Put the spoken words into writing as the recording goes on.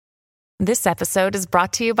This episode is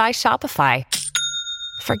brought to you by Shopify.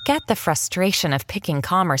 Forget the frustration of picking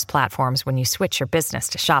commerce platforms when you switch your business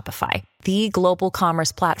to Shopify, the global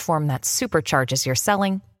commerce platform that supercharges your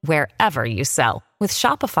selling wherever you sell. With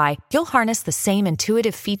Shopify, you'll harness the same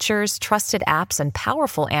intuitive features, trusted apps, and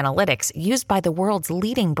powerful analytics used by the world's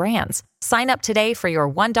leading brands. Sign up today for your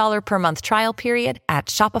 $1 per month trial period at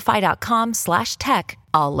shopify.com/tech,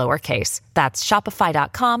 all lowercase. That's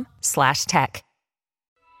shopify.com/tech.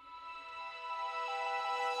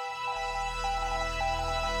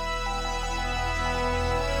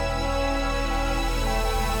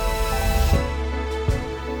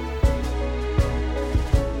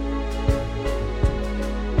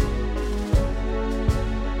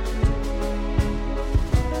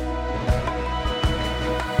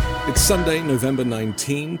 It's Sunday, November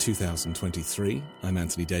 19, 2023. I'm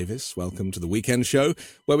Anthony Davis. Welcome to the Weekend Show,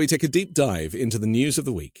 where we take a deep dive into the news of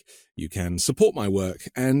the week. You can support my work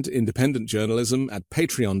and independent journalism at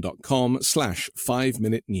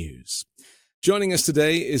patreon.com/5minutenews. Joining us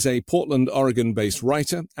today is a Portland, Oregon-based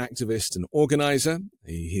writer, activist, and organizer.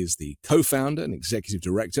 He is the co-founder and executive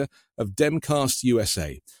director of Demcast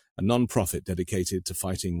USA, a non-profit dedicated to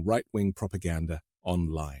fighting right-wing propaganda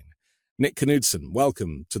online. Nick Knudsen,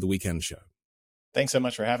 welcome to the Weekend Show. Thanks so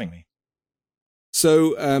much for having me.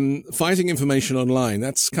 So, fighting information online,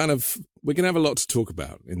 that's kind of, we're going to have a lot to talk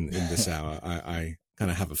about in this hour. I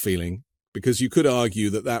kind of have a feeling, because you could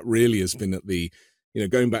argue that really has been at the,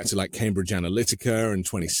 going back to like Cambridge Analytica in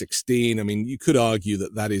 2016. I mean, you could argue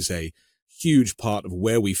that is a huge part of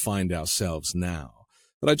where we find ourselves now.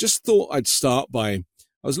 But I just thought I'd start by,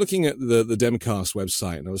 I was looking at the Demcast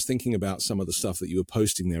website and I was thinking about some of the stuff that you were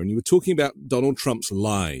posting there, and you were talking about Donald Trump's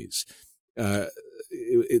lies.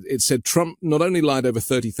 It said Trump not only lied over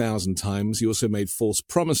 30,000 times, he also made false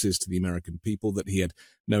promises to the American people that he had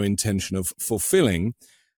no intention of fulfilling.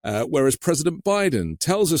 Whereas President Biden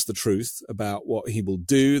tells us the truth about what he will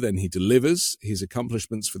do, then he delivers. His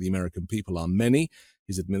accomplishments for the American people are many.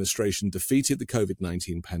 His administration defeated the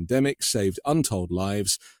COVID-19 pandemic, saved untold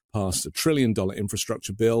lives, passed $1 trillion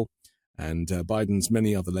infrastructure bill, and Biden's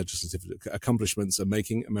many other legislative accomplishments are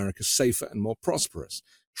making America safer and more prosperous.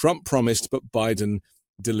 Trump promised, but Biden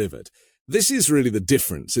delivered. This is really the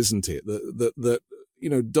difference, isn't it? That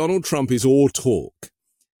Donald Trump is all talk.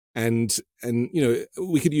 And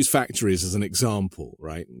we could use factories as an example,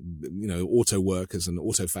 right? Auto workers and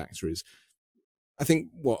auto factories. I think,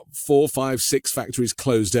 4, 5, 6 factories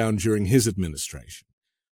closed down during his administration.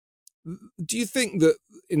 Do you think that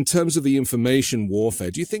in terms of the information warfare,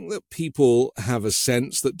 do you think that people have a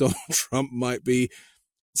sense that Donald Trump might be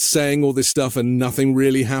saying all this stuff and nothing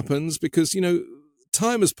really happens? Because,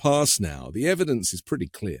 time has passed now. The evidence is pretty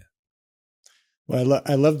clear. Well,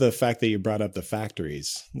 I love the fact that you brought up the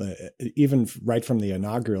factories. Even right from the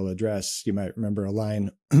inaugural address, you might remember a line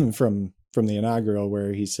from the inaugural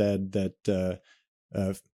where he said that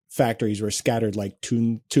factories were scattered like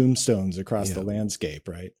tombstones across the landscape,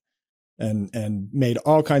 right? And made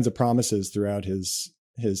all kinds of promises throughout his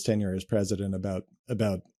tenure as president about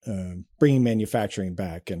bringing manufacturing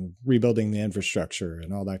back and rebuilding the infrastructure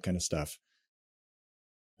and all that kind of stuff.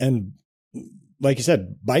 And like you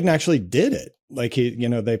said, Biden actually did it. Like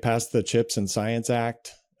they passed the CHIPS and Science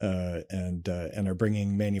Act and are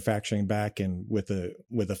bringing manufacturing back, and with a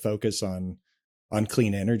focus on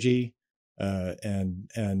clean energy and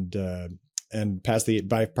passed the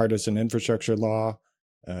bipartisan infrastructure law.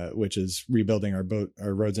 Which is rebuilding our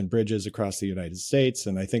roads and bridges across the United States.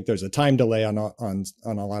 And I think there's a time delay on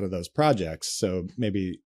a lot of those projects. So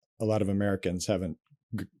maybe a lot of Americans haven't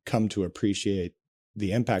come to appreciate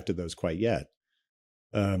the impact of those quite yet.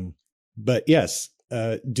 But yes,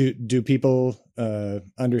 do people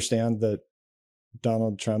understand that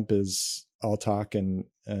Donald Trump is all talk and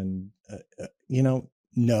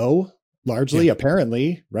no, largely,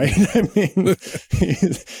 apparently, right? I mean,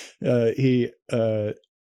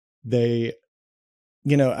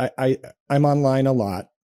 I'm online a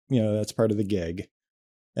lot, that's part of the gig.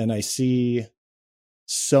 And I see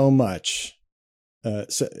so much of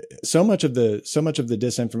the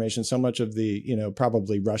disinformation, so much of the,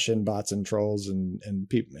 probably Russian bots and trolls and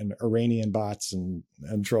people and Iranian bots and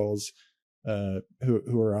trolls,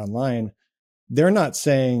 who are online. They're not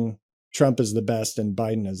saying Trump is the best and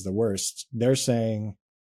Biden is the worst. They're saying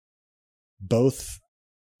both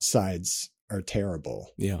sides are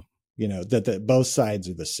terrible. Yeah. That both sides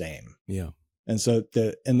are the same. Yeah. And so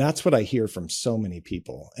that's what I hear from so many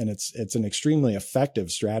people. And it's an extremely effective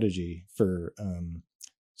strategy for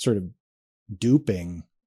sort of duping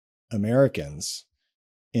Americans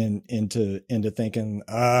into thinking,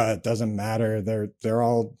 it doesn't matter. They're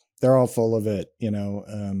all full of it.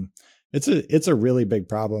 It's a really big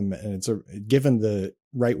problem, and given the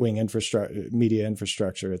right wing media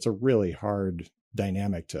infrastructure, it's a really hard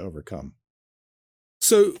dynamic to overcome.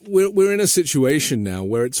 So we're in a situation now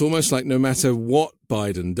where it's almost like no matter what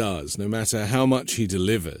Biden does, no matter how much he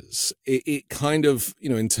delivers, it kind of,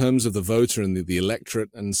 in terms of the voter and the electorate,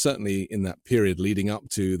 and certainly in that period leading up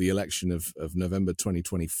to the election of November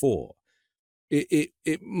 2024,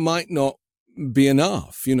 it might not be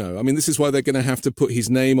enough. I mean, this is why they're going to have to put his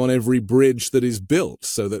name on every bridge that is built,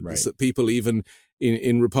 so that people even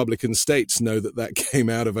in Republican states know that came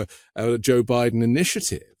out of a Joe Biden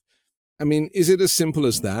initiative. I mean, is it as simple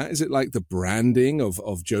as that? Is it like the branding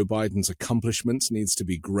of Joe Biden's accomplishments needs to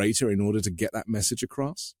be greater in order to get that message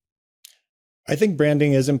across? I think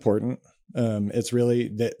branding is important. It's really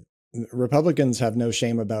that Republicans have no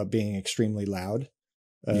shame about being extremely loud,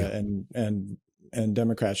 and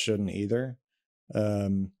Democrats shouldn't either.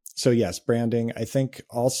 So yes, branding. I think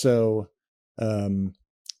also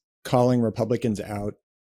calling Republicans out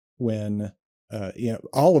when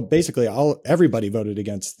everybody voted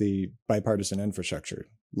against the bipartisan infrastructure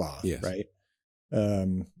law, yes. Right?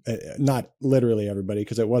 Not literally everybody,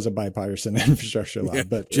 because it was a bipartisan infrastructure law,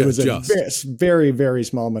 but it was a very, very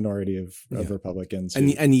small minority of Republicans.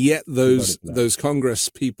 And yet those Congress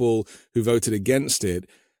people who voted against it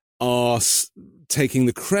are taking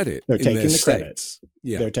the credit. They're taking the states. Credit.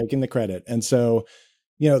 Yeah. They're taking the credit. And so,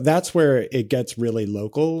 that's where it gets really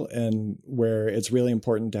local, and where it's really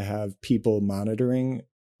important to have people monitoring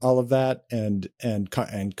all of that and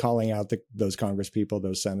calling out those Congress people,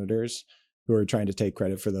 those senators who are trying to take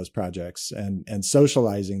credit for those projects, and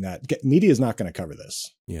socializing that. Media is not going to cover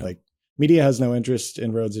this. Yeah. Like, media has no interest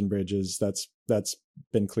in roads and bridges. That's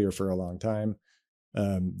been clear for a long time.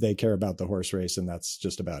 They care about the horse race, and that's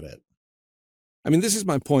just about it. I mean, this is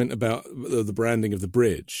my point about the branding of the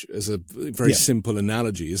bridge as a very simple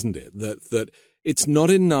analogy, isn't it? That it's not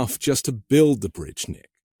enough just to build the bridge, Nick,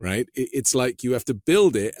 right? It's like you have to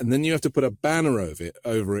build it, and then you have to put a banner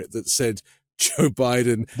over it that said Joe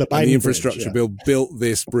Biden and the infrastructure bill built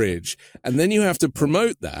this bridge. And then you have to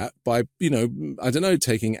promote that by,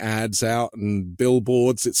 taking ads out and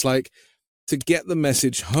billboards. It's like, to get the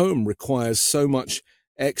message home requires so much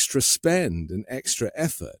extra spend and extra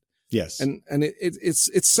effort. Yes. And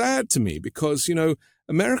it's sad to me because,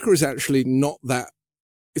 America is actually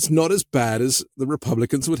it's not as bad as the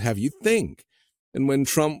Republicans would have you think. And when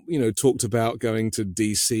Trump, talked about going to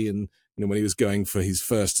DC and, when he was going for his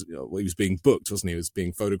first, he was being booked, wasn't he? He was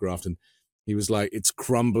being photographed, and he was like, it's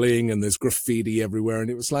crumbling and there's graffiti everywhere. And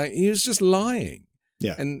it was like, he was just lying.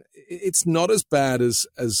 Yeah. And it's not as bad as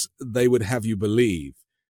they would have you believe.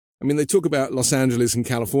 I mean, they talk about Los Angeles and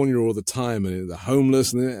California all the time, and the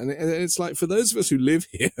homeless, and it's like, for those of us who live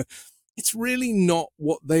here, it's really not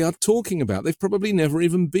what they are talking about. They've probably never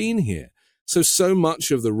even been here. So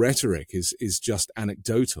much of the rhetoric is just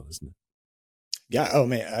anecdotal, isn't it? Yeah. Oh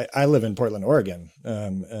man, I live in Portland, Oregon,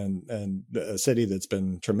 and a city that's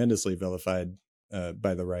been tremendously vilified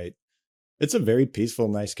by the right. It's a very peaceful,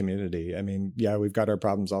 nice community. I mean, yeah, we've got our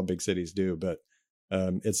problems, all big cities do, but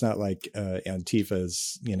it's not like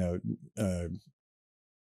Antifa's,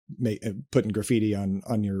 putting graffiti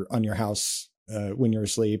on your house when you're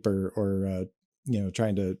asleep, or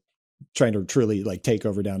trying to truly like take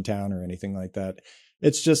over downtown or anything like that.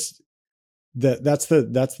 It's just that's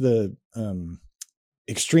the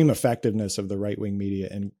extreme effectiveness of the right wing media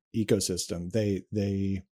and ecosystem.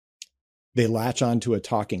 They latch onto a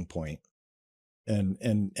talking point,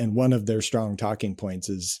 and one of their strong talking points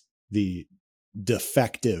is the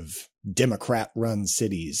defective Democrat-run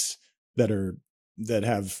cities that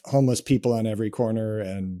have homeless people on every corner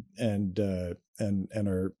and are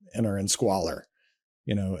in squalor,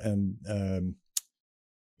 it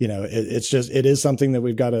is something that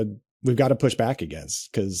we've got to push back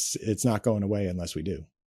against, because it's not going away unless we do.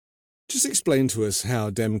 Just explain to us how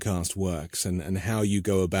Demcast works and how you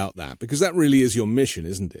go about that, because that really is your mission,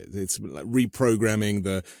 isn't it? It's like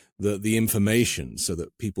reprogramming the information so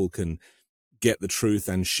that people can get the truth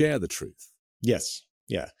and share the truth. Yes.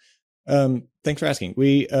 Yeah. Thanks for asking.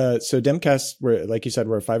 So Demcast, like you said,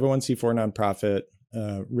 we're a 501c4 nonprofit,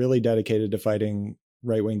 really dedicated to fighting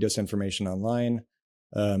right-wing disinformation online,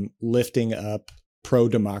 lifting up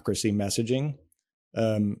pro-democracy messaging.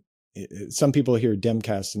 Some people hear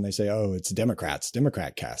Demcast and they say, oh, it's Democrat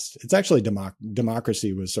cast. It's actually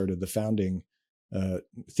democracy was sort of the founding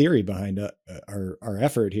theory behind our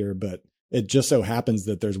effort here, but it just so happens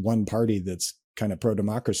that there's one party that's kind of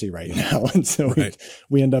pro-democracy right now. And so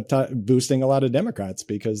we end up boosting a lot of Democrats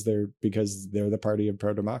because they're the party of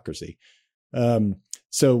pro-democracy.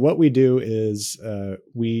 So what we do is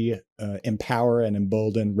we empower and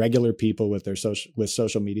embolden regular people with their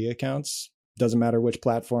social media accounts. Doesn't matter which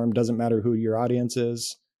platform, doesn't matter who your audience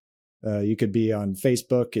is. You could be on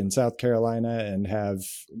Facebook in South Carolina and have,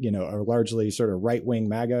 a largely sort of right-wing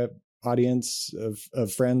MAGA audience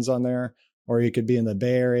of friends on there, or you could be in the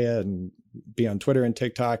Bay Area and be on Twitter and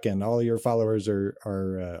TikTok, and all your followers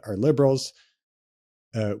are liberals.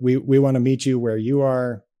 We want to meet you where you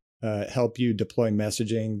are, help you deploy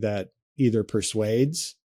messaging that either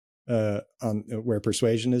persuades on where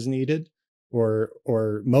persuasion is needed, or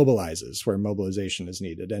mobilizes where mobilization is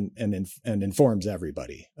needed, and informs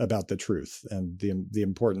everybody about the truth and the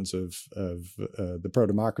importance of the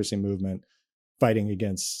pro-democracy movement fighting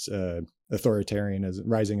against authoritarianism,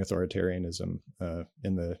 rising authoritarianism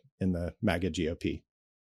in the MAGA GOP.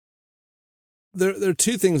 There are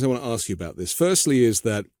two things I want to ask you about this. Firstly is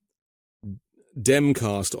that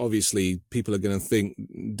Demcast, obviously, people are going to think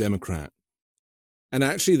Democrat. And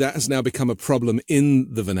actually, that has now become a problem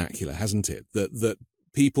in the vernacular, hasn't it? That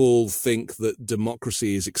people think that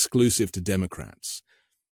democracy is exclusive to Democrats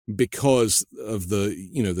because of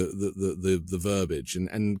the verbiage,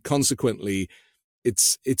 and consequently,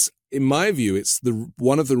 it's in my view, it's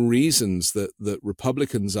one of the reasons that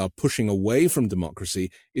Republicans are pushing away from democracy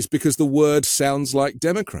is because the word sounds like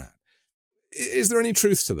Democrat. Is there any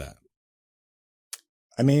truth to that?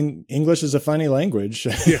 I mean, English is a funny language.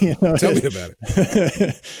 Yeah, tell me about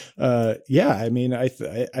it. Yeah, I mean, I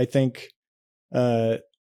think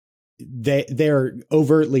they're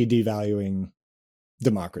overtly devaluing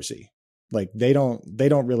democracy. Like they don't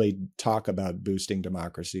really talk about boosting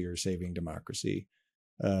democracy or saving democracy.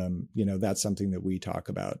 That's something that we talk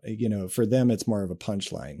about. For them, it's more of a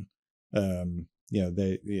punchline. That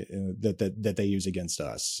they use against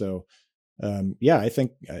us. So, I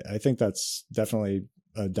think that's definitely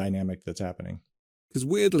a dynamic that's happening. Because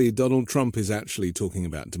weirdly, Donald Trump is actually talking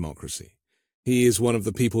about democracy. He is one of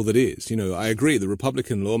the people that is. I agree, the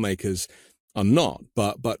Republican lawmakers are not,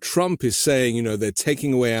 but Trump is saying, they're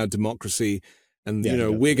taking away our democracy, and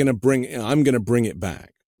we're going to I'm going to bring it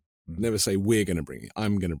back. Never say we're going to bring it.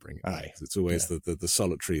 I'm going to bring it back. It's always the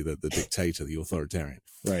solitary, the dictator, the authoritarian.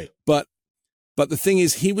 Right. But the thing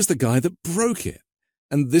is, he was the guy that broke it.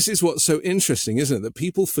 And this is what's so interesting, isn't it? That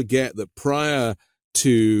people forget that prior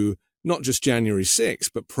to not just January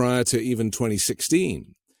 6th, but prior to even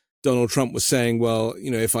 2016, Donald Trump was saying, well,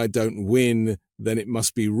 if I don't win, then it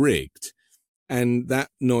must be rigged. And that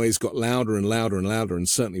noise got louder and louder and louder, and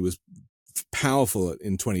certainly was powerful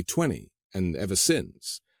in 2020 and ever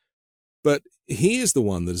since. But he is the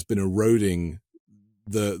one that has been eroding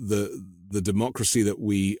the democracy that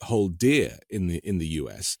we hold dear in the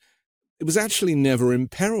US. It was actually never in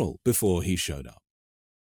peril before he showed up.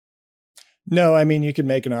 No, I mean, you could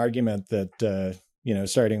make an argument that,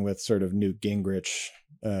 starting with sort of Newt Gingrich,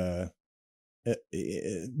 the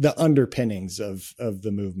underpinnings of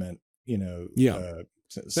the movement,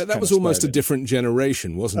 that was almost a different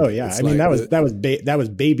generation, wasn't it? Oh yeah, I mean, that was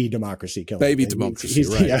baby democracy killing. Baby democracy,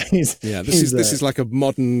 right? This is like a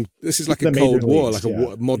Cold War, like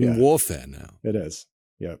a modern warfare now. It is.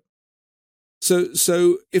 Yep.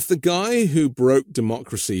 So if the guy who broke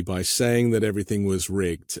democracy by saying that everything was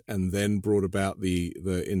rigged and then brought about the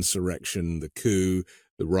insurrection, the coup,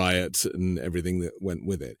 the riot, and everything that went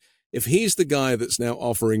with it, if he's the guy that's now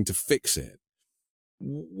offering to fix it,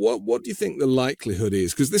 what do you think the likelihood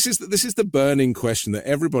is? Because this is the burning question that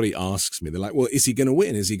everybody asks me. They're like, well, is he going to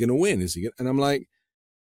win? Is he going to win? And I'm like,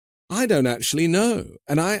 I don't actually know.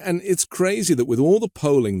 And it's crazy that with all the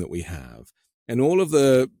polling that we have and all of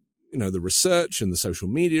the the research and the social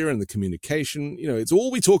media and the communication, it's all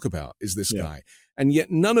we talk about is this guy. And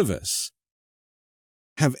yet none of us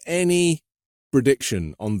have any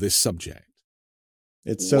prediction on this subject.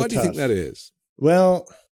 It's so Why do you think that is? Well,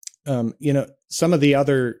 some of the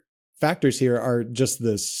other factors here are just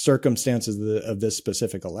the circumstances of this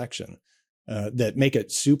specific election that make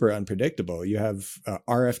it super unpredictable. You have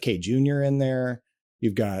RFK Jr. in there.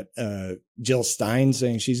 You've got Jill Stein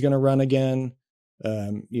saying she's going to run again.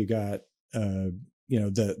 You got,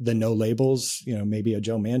 the no labels, maybe a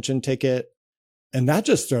Joe Manchin ticket. And that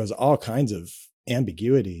just throws all kinds of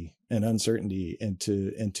ambiguity and uncertainty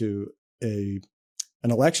into an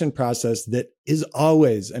election process that is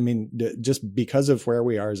always, just because of where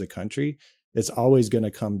we are as a country, it's always going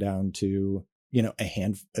to come down to,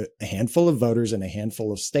 a handful of voters in a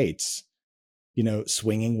handful of states,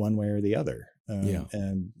 swinging one way or the other.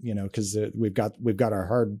 And, cause we've got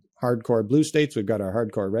our hardcore blue states, we've got our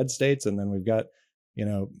hardcore red states, and then we've got,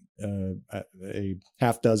 a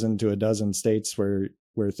half dozen to a dozen states where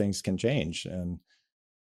things can change. And,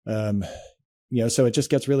 so it just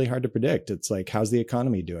gets really hard to predict. It's like, how's the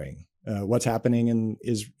economy doing? What's happening in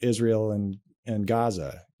Israel and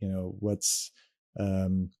Gaza? What's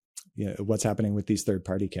happening with these third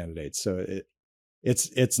party candidates? So it's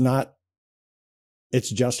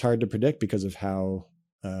just hard to predict because of how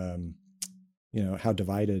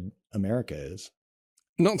divided America is.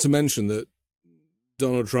 Not to mention that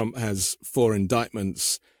Donald Trump has 4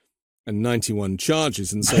 indictments and 91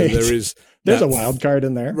 charges. And so right. there's a wild card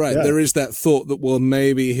in there. Right. Yeah. There is that thought that, well,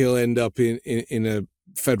 maybe he'll end up in a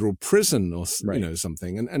federal prison or, right.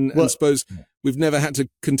 Something. And I suppose we've never had to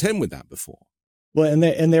contend with that before. Well, and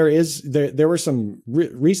there were some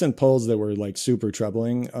recent polls that were like super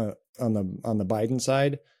troubling on the Biden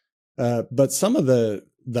side. But some of the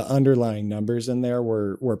underlying numbers in there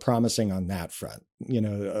were promising on that front.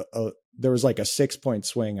 There was like a 6-point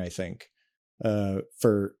swing, I think,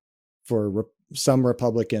 for some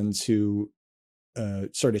Republicans who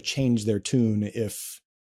sort of changed their tune if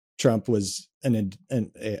Trump was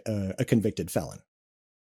a convicted felon.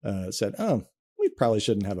 Said, "Oh, we probably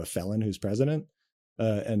shouldn't have a felon who's president,"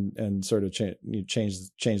 and sort of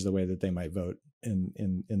change the way that they might vote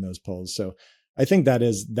in those polls. So I think that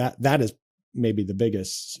is maybe the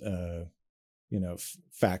biggest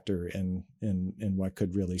factor in what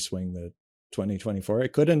could really swing the 2024.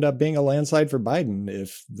 It could end up being a landslide for Biden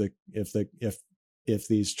if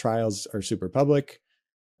these trials are super public,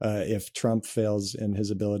 if Trump fails in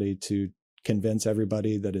his ability to convince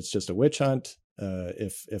everybody that it's just a witch hunt,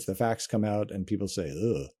 if the facts come out and people say,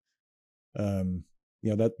 ugh,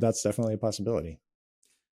 that's definitely a possibility.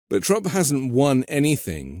 But Trump hasn't won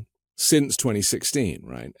anything since 2016,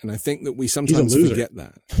 right? And I think that we sometimes forget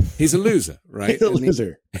that. He's a loser, right? He's a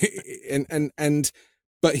loser.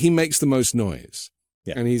 But he makes the most noise.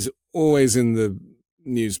 Yeah. And he's always in the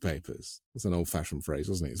newspapers. That's an old-fashioned phrase,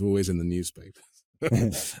 wasn't it? He's always in the newspapers.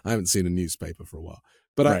 I haven't seen a newspaper for a while.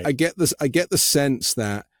 But right. I get this. I get the sense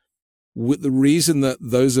that with the reason that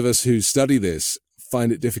those of us who study this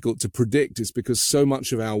find it difficult to predict is because so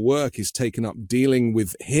much of our work is taken up dealing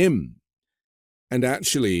with him. And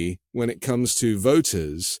actually, when it comes to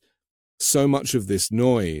voters, so much of this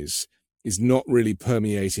noise is not really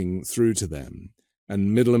permeating through to them.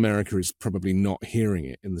 And middle America is probably not hearing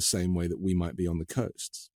it in the same way that we might be on the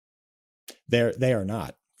coasts. They are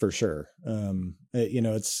not, for sure.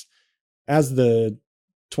 It's as the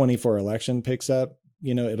 24 election picks up,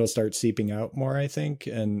 it'll start seeping out more, I think.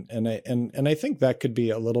 And I think that could be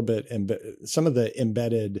a little bit, some of the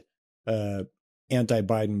embedded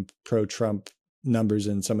anti-Biden, pro-Trump numbers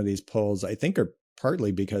in some of these polls, I think, are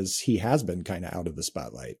partly because he has been kind of out of the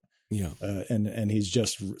spotlight. Yeah. And he's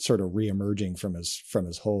just sort of reemerging from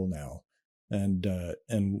his hole now. And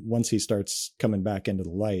once he starts coming back into the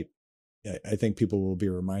light, I think people will be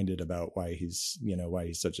reminded about why he's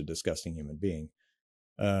such a disgusting human being.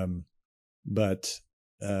 But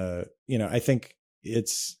I think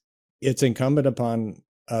it's incumbent upon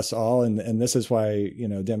us all. And this is why,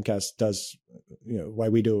 Demcast does, why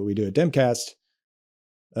we do what we do at Demcast,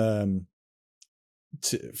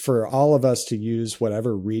 for all of us to use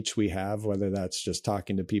whatever reach we have, whether that's just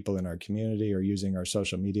talking to people in our community or using our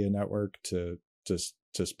social media network to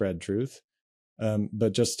spread truth.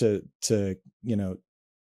 But just to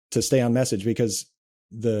stay on message, because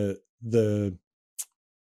the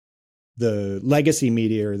legacy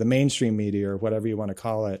media or the mainstream media or whatever you want to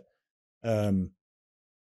call it,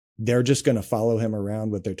 they're just going to follow him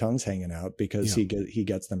around with their tongues hanging out because he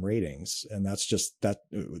gets them ratings. And that's just that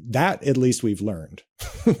at least we've learned.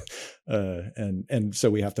 And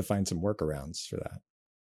so we have to find some workarounds for that.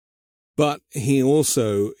 But he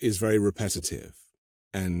also is very repetitive,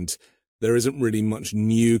 and there isn't really much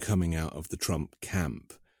new coming out of the Trump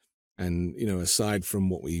camp. And, aside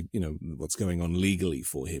from what's going on legally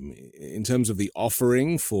for him in terms of the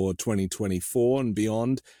offering for 2024 and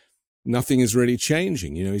beyond, nothing is really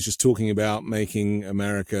changing. He's just talking about making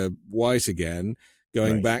America white again,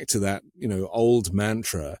 going back to that, old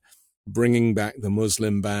mantra, bringing back the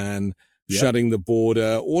Muslim ban, shutting the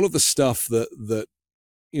border, all of the stuff that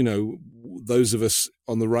those of us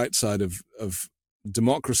on the right side of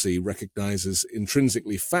democracy recognize as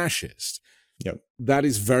intrinsically fascist. Yep. That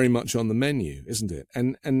is very much on the menu, isn't it?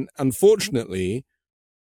 And unfortunately,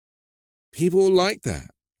 people like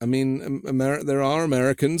that. I mean, there are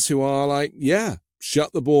Americans who are like, yeah,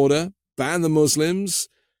 shut the border, ban the Muslims.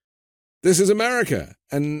 This is America.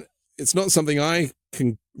 And it's not something I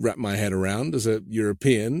can wrap my head around as a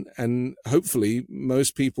European. And hopefully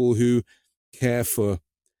most people who care for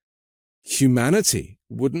humanity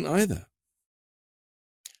wouldn't either.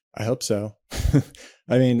 I hope so.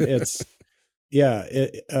 I mean, it's,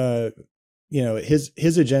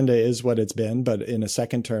 his agenda is what it's been, but in a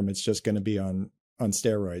second term, it's just going to be on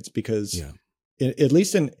steroids because at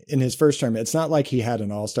least in his first term, it's not like he had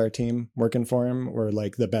an all-star team working for him or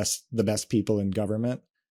like the best people in government.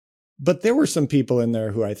 But there were some people in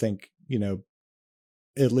there who I think,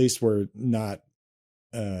 at least were not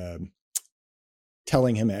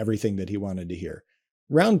telling him everything that he wanted to hear.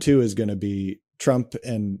 Round 2 is going to be Trump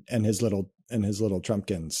and his little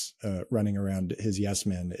Trumpkins running around, his yes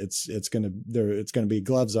men. It's going to be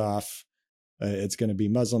gloves off. It's going to be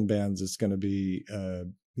Muslim bans. It's going to be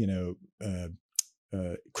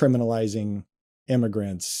criminalizing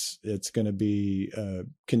immigrants. It's going to be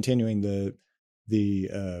continuing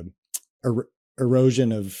the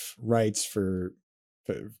erosion of rights for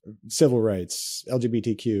civil rights,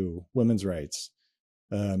 LGBTQ, women's rights.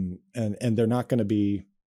 And they're not going to be,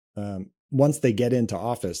 once they get into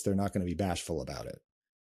office, they're not going to be bashful about it.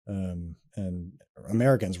 And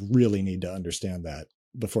Americans really need to understand that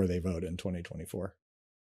before they vote in 2024.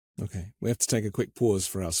 Okay. We have to take a quick pause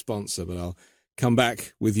for our sponsor, but I'll come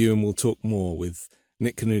back with you and we'll talk more with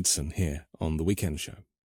Nick Knudsen here on The Weekend Show.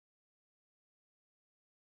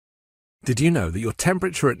 Did you know that your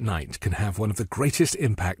temperature at night can have one of the greatest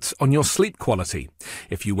impacts on your sleep quality?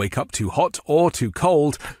 If you wake up too hot or too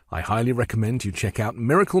cold, I highly recommend you check out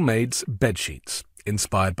Miracle Made's bed sheets.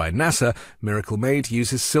 Inspired by NASA, Miracle Made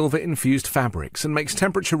uses silver-infused fabrics and makes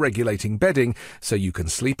temperature-regulating bedding so you can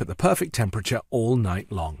sleep at the perfect temperature all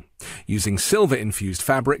night long. Using silver-infused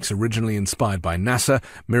fabrics originally inspired by NASA,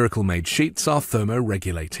 Miracle Made sheets are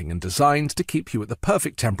thermoregulating and designed to keep you at the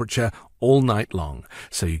perfect temperature all night long,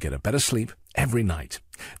 so you get a better sleep every night.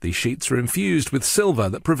 These sheets are infused with silver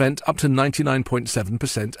that prevent up to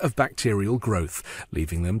 99.7% of bacterial growth,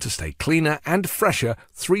 leaving them to stay cleaner and fresher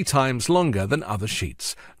 3 times longer than other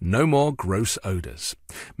sheets. No more gross odors.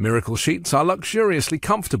 Miracle sheets are luxuriously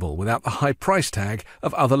comfortable without the high price tag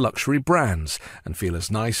of other luxury brands and feel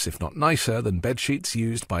as nice, if not nicer, than bed sheets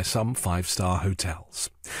used by some 5-star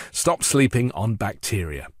hotels. Stop sleeping on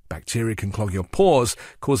bacteria. Bacteria can clog your pores,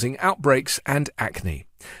 causing outbreaks and acne.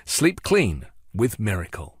 Sleep clean with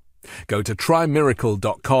Miracle. Go to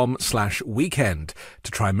trymiracle.com/weekend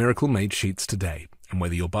to try Miracle Made sheets today. And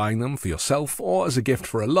whether you're buying them for yourself or as a gift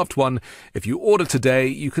for a loved one, if you order today,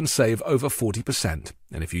 you can save over 40%.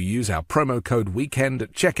 And if you use our promo code WEEKEND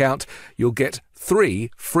at checkout, you'll get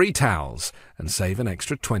 3 free towels and save an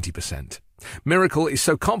extra 20%. Miracle is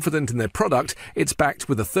so confident in their product, it's backed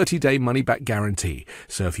with a 30-day money-back guarantee.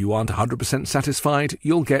 So if you aren't 100% satisfied,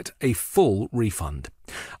 you'll get a full refund.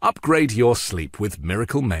 Upgrade your sleep with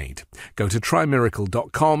Miracle Made. Go to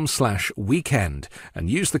trymiracle.com/weekend and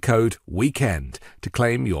use the code WEEKEND to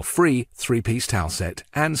claim your free 3-piece towel set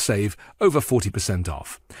and save over 40%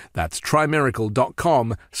 off. That's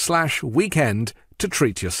trymiracle.com/weekend to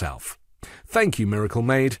treat yourself. Thank you, Miracle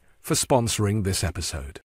Made, for sponsoring this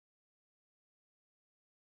episode.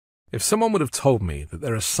 If someone would have told me that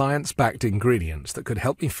there are science-backed ingredients that could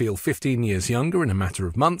help me feel 15 years younger in a matter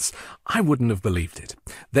of months, I wouldn't have believed it.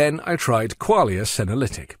 Then I tried Qualia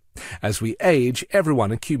Senolytic. As we age,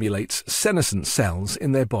 everyone accumulates senescent cells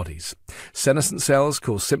in their bodies. Senescent cells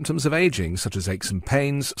cause symptoms of aging, such as aches and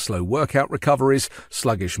pains, slow workout recoveries,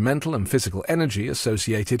 sluggish mental and physical energy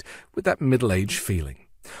associated with that middle-age feeling.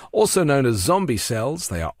 Also known as zombie cells,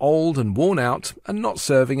 they are old and worn out and not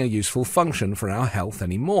serving a useful function for our health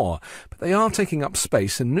anymore, but they are taking up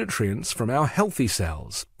space and nutrients from our healthy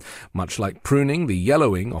cells. Much like pruning the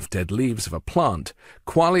yellowing off dead leaves of a plant,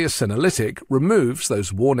 Qualia Senolytic removes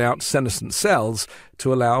those worn-out senescent cells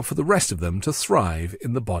to allow for the rest of them to thrive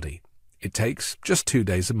in the body. It takes just 2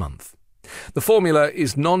 days a month. The formula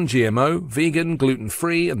is non-GMO, vegan,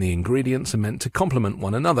 gluten-free, and the ingredients are meant to complement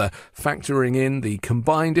one another, factoring in the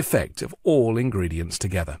combined effect of all ingredients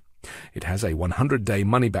together. It has a 100-day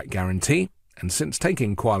money-back guarantee, and since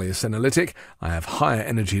taking Qualia Senolytic, I have higher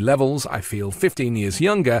energy levels, I feel 15 years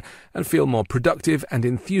younger, and feel more productive and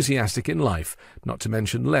enthusiastic in life, not to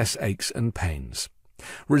mention less aches and pains.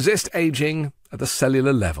 Resist aging at the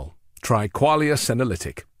cellular level. Try Qualia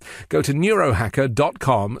Senolytic. Go to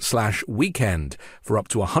neurohacker.com/weekend for up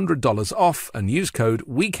to $100 off and use code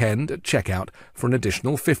WEEKEND at checkout for an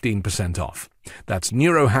additional 15% off. That's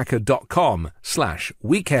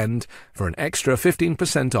neurohacker.com/weekend for an extra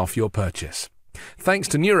 15% off your purchase. Thanks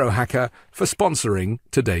to Neurohacker for sponsoring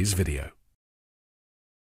today's video.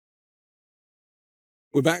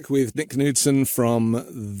 We're back with Nick Knudsen from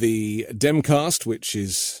the Demcast, which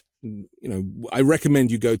is, I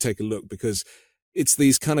recommend you go take a look because it's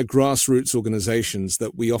these kind of grassroots organizations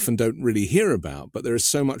that we often don't really hear about, but there is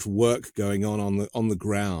so much work going on the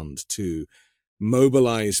ground to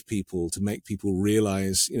mobilize people, to make people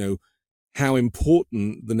realize, how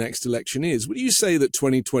important the next election is. Would you say that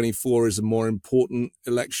 2024 is a more important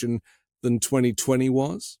election than 2020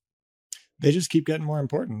 was? They just keep getting more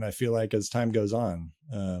important, I feel like, as time goes on.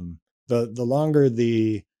 The longer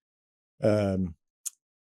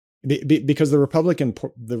because the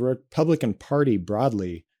Republican Party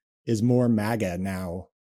broadly is more MAGA now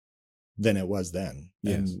than it was then.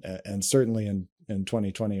 Yes. And certainly in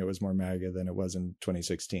 2020, it was more MAGA than it was in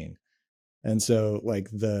 2016. And so like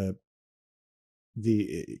the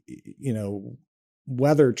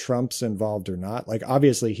whether Trump's involved or not, like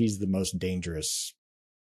obviously he's the most dangerous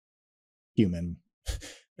human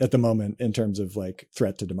at the moment in terms of like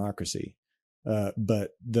threat to democracy.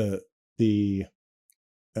 But the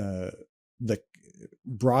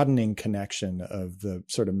broadening connection of the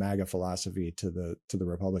sort of MAGA philosophy to the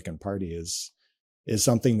Republican Party is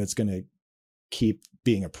something that's going to keep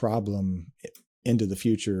being a problem into the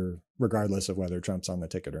future, regardless of whether Trump's on the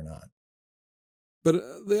ticket or not. But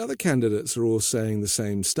the other candidates are all saying the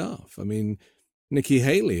same stuff. I mean, Nikki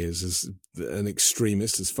Haley is an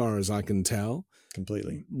extremist as far as I can tell.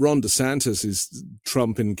 Completely. Ron DeSantis is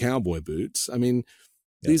Trump in cowboy boots. I mean,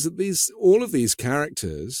 all of these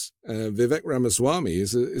characters, Vivek Ramaswamy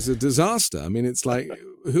is a disaster. I mean, it's like,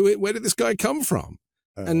 where did this guy come from?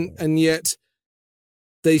 And yet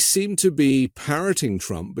they seem to be parroting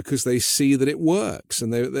Trump because they see that it works,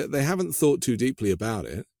 and they haven't thought too deeply about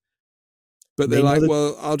it. But they're like,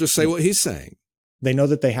 well, I'll just say what he's saying. They know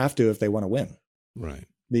that they have to if they want to win. Right.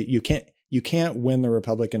 You can't win the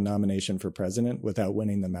Republican nomination for president without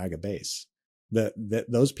winning the MAGA base.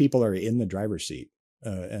 Those people are in the driver's seat,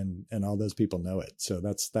 and all those people know it. So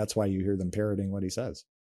that's why you hear them parroting what he says.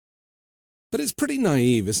 But it's pretty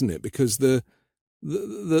naive, isn't it? Because the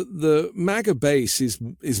MAGA base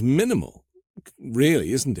is minimal,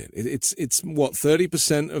 really, isn't it? It's what,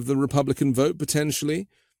 30% of the Republican vote potentially.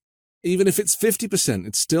 Even if it's 50%,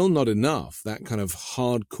 it's still not enough. That kind of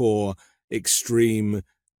hardcore, extreme,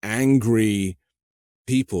 angry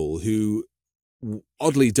people who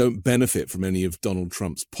oddly don't benefit from any of Donald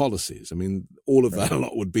Trump's policies. I mean, all of that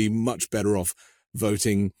lot would be much better off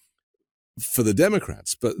voting for the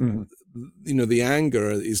Democrats. But, the anger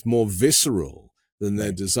is more visceral than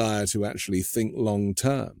their desire to actually think long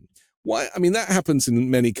term. Why? I mean, that happens in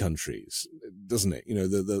many countries, doesn't it?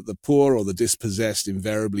 The poor or the dispossessed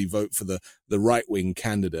invariably vote for the right-wing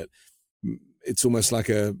candidate. It's almost like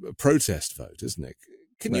a protest vote, isn't it?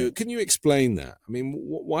 Can you explain that? I mean,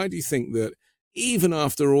 why do you think that even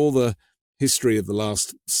after all the history of the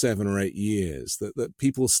last 7 or 8 years, that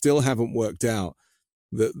people still haven't worked out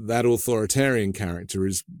that authoritarian character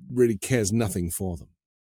really cares nothing for them?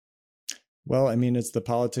 Well, I mean, it's the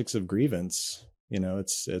politics of grievance.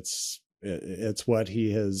 It's what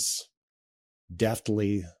he has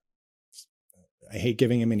deftly, I hate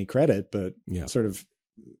giving him any credit, but sort of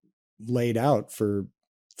laid out for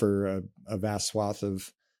a vast swath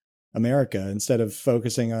of America, instead of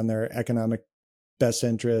focusing on their economic best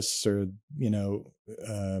interests or,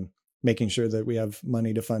 making sure that we have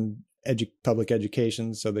money to fund public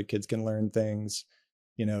education so that kids can learn things.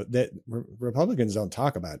 That Republicans don't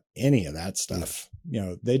talk about any of that stuff.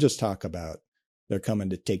 They just talk about they're coming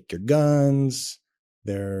to take your guns.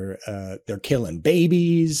 They're killing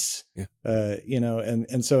babies.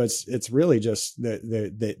 And so it's really just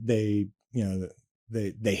they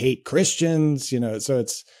hate Christians. So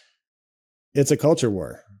it's a culture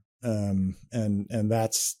war. And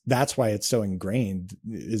that's why it's so ingrained,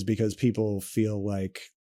 is because people feel like,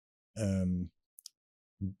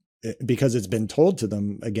 because it's been told to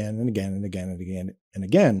them again and again and again and again and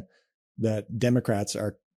again that Democrats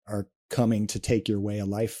are coming to take your way of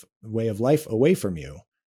life away from you,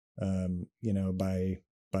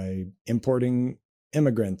 by importing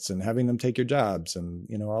immigrants and having them take your jobs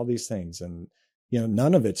and, all these things. And,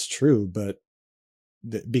 none of it's true, but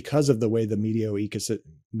because of the way the media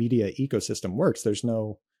ecosystem works, there's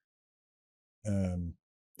no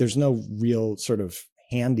real sort of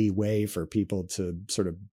handy way for people to sort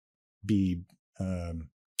of be,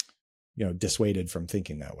 dissuaded from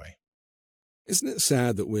thinking that way. Isn't it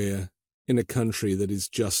sad that we're in a country that is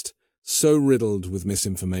just so riddled with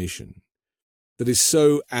misinformation, that is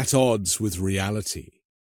so at odds with reality,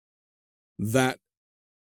 that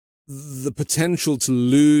the potential to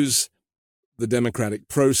lose the democratic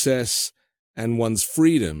process and one's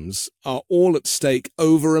freedoms are all at stake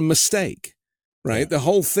over a mistake, right? Yeah. The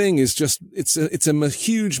whole thing is just, it's a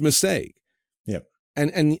huge mistake. Yep.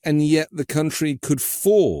 And yet the country could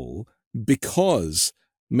fall because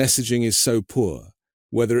messaging is so poor,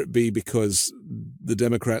 whether it be because the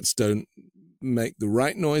Democrats don't make the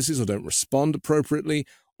right noises or don't respond appropriately,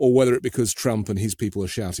 or whether it's because Trump and his people are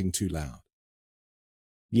shouting too loud.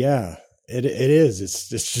 Yeah, it is. It's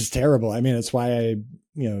just terrible. I mean, it's why I,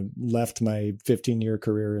 left my 15-year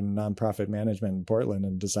career in nonprofit management in Portland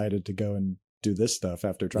and decided to go and do this stuff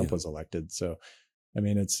after Trump was elected. So, I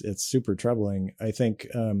mean, it's super troubling. I think,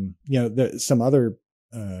 some other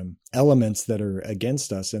elements that are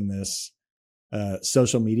against us in this,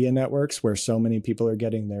 social media networks where so many people are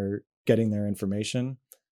getting their information.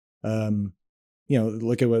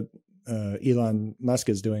 Look at what Elon Musk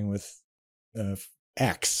is doing with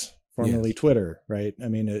X, formerly Twitter, right? I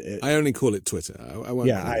mean, I only call it Twitter. I won't.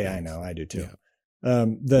 Yeah, I know, I do too. Yeah.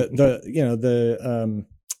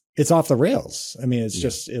 It's off the rails. I mean, it's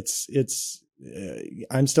just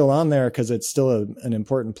I'm still on there because it's still an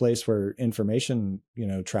important place where information,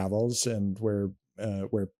 travels and where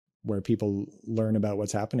people learn about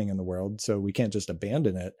what's happening in the world. So we can't just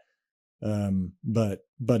abandon it. But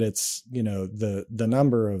it's, the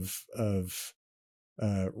number of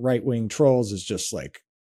right-wing trolls is just like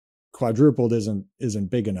quadrupled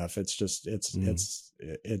isn't big enough. It's just,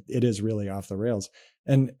 it is really off the rails.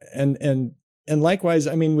 And likewise,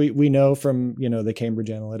 I mean, we know from, the Cambridge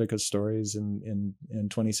Analytica stories in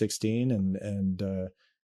 2016 and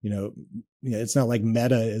it's not like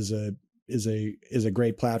Meta is a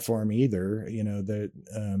great platform either,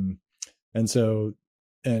 and so,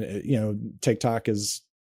 TikTok is,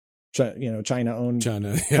 China-owned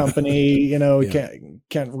company,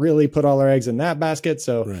 can't really put all our eggs in that basket.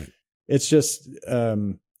 So it's just,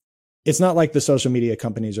 it's not like the social media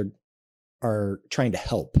companies are trying to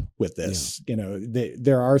help with this.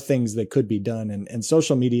 There are things that could be done, and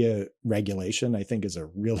social media regulation, I think, is a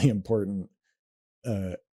really important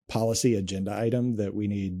policy agenda item that we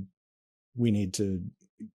need to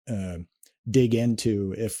dig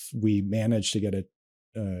into if we manage to get a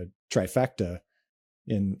trifecta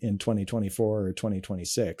in 2024 or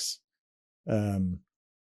 2026,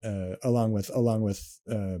 along with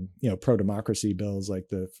pro-democracy bills like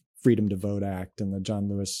the Freedom to Vote Act and the John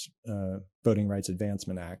Lewis Voting Rights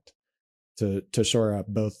Advancement Act to shore up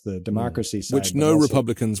both the democracy side, which no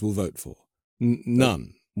Republicans will vote for.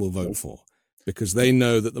 None will vote for, because they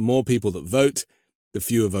know that the more people that vote, the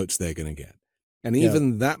fewer votes they're going to get. And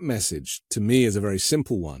even that message, to me, is a very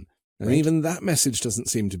simple one. And even that message doesn't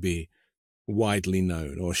seem to be widely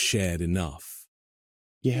known or shared enough.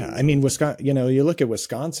 Yeah. I mean, Wisconsin, you look at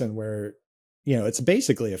Wisconsin where, it's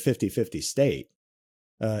basically a 50-50 state.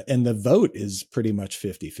 And the vote is pretty much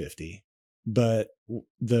 50-50. But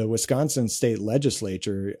the Wisconsin state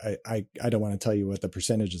legislature, I don't want to tell you what the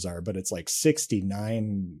percentages are, but it's like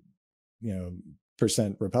 69,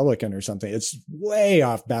 percent Republican or something. It's way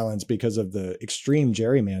off balance because of the extreme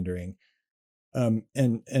gerrymandering. And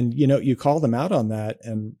you call them out on that,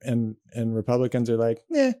 and Republicans are like,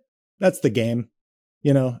 that's the game,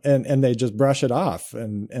 and they just brush it off.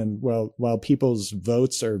 And while people's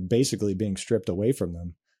votes are basically being stripped away from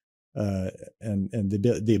them, and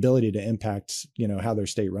the ability to impact, how their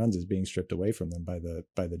state runs is being stripped away from them by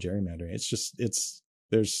the gerrymandering.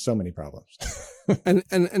 There's so many problems. and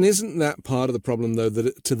isn't that part of the problem, though,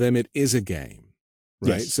 that to them it is a game,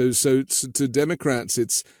 right? Yes. So to Democrats,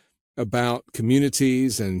 it's about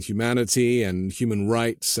communities and humanity and human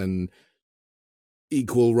rights and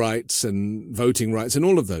equal rights and voting rights and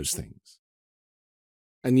all of those things.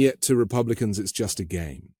 And yet to Republicans, it's just a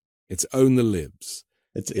game. It's own the libs.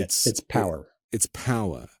 It's power. It's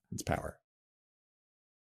power. It's power.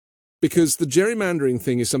 Because the gerrymandering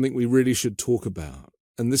thing is something we really should talk about.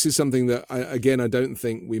 And this is something that, I don't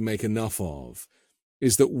think we make enough of,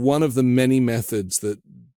 is that one of the many methods that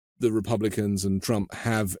the Republicans and Trump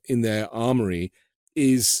have in their armory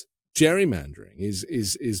is gerrymandering,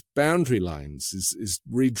 is boundary lines, is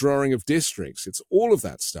redrawing of districts. It's all of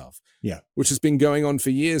that stuff, which has been going on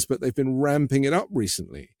for years, but they've been ramping it up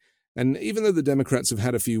recently. And even though the Democrats have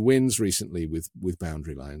had a few wins recently with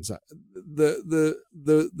boundary lines, the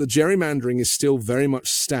gerrymandering is still very much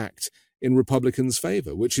stacked in Republicans'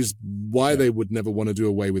 favor, which is why they would never want to do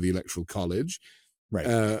away with the Electoral College,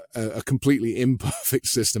 a completely imperfect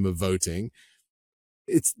system of voting.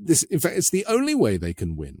 In fact, it's the only way they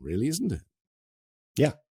can win, really, isn't it?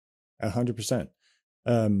 Yeah, 100%.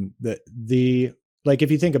 Like,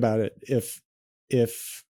 if you think about it,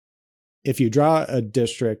 if you draw a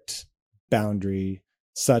district boundary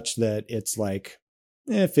such that it's like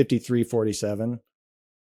 53-47,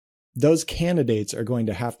 those candidates are going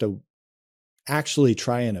to have to actually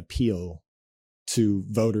try and appeal to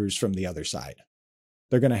voters from the other side.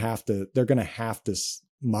 They're going to have to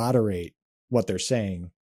moderate what they're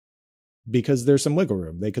saying because there's some wiggle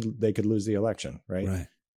room. They could lose the election. Right.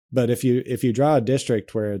 But if you draw a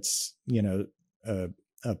district where it's,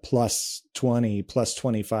 plus 20, plus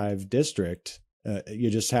 25 district, you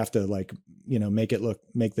just have to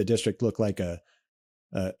make the district look like a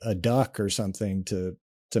duck or something to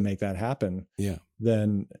make that happen. Yeah.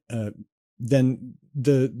 Then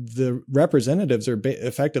the representatives are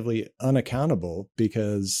effectively unaccountable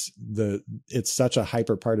because it's such a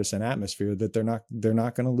hyper partisan atmosphere that they're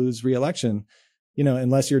not going to lose re-election,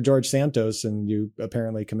 unless you're George Santos and you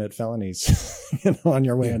apparently commit felonies, on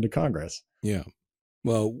your way into Congress. Yeah.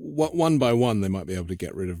 Well, one by one, they might be able to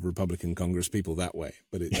get rid of Republican Congress people that way.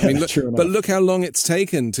 But look how long it's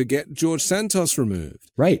taken to get George Santos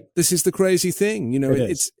removed. Right. This is the crazy thing.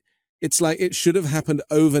 It's like it should have happened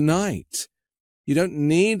overnight. You don't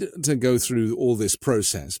need to go through all this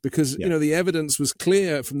process because, the evidence was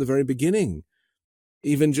clear from the very beginning,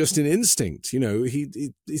 even just in instinct.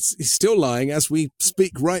 He's still lying as we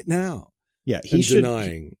speak right now. Yeah. He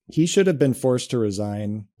should have been forced to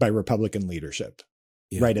resign by Republican leadership.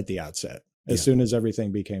 Yeah. Right at the outset, as soon as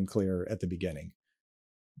everything became clear at the beginning,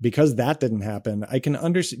 because that didn't happen. I can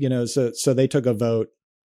understand, so they took a vote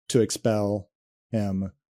to expel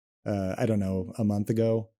him. I don't know, a month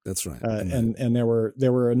ago. That's right. And there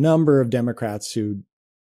were a number of Democrats who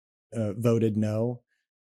voted no.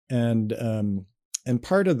 And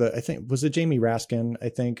part of I think, was it Jamie Raskin, I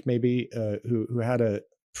think maybe, who had a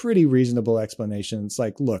pretty reasonable explanation. It's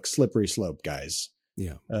like, look, slippery slope, guys.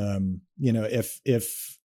 Yeah. If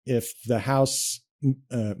the House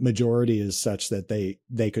majority is such that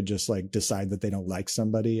they could just decide that they don't like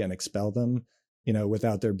somebody and expel them,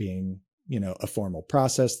 without there being, a formal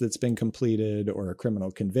process that's been completed or a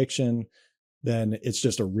criminal conviction, then it's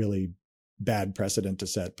just a really bad precedent to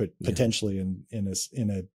set, but potentially in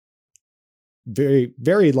a very,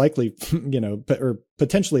 very likely, or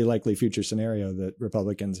potentially likely future scenario that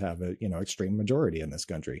Republicans have a, extreme majority in this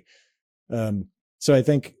country. So I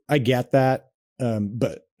think I get that.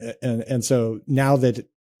 But so now that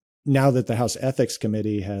the House Ethics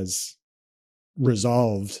Committee has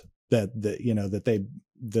resolved that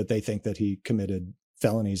they think that he committed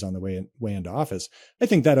felonies on the way into office, I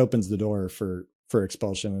think that opens the door for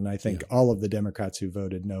expulsion. And I think all of the Democrats who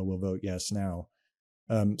voted no will vote yes now.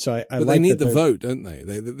 So but they need the vote, don't they?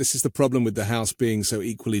 This is the problem with the House being so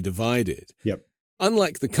equally divided. Yep.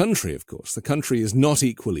 Unlike the country, of course, the country is not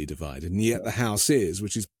equally divided, and yet the House is,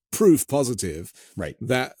 which is proof positive, right,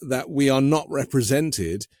 that we are not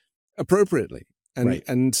represented appropriately.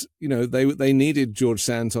 And they needed George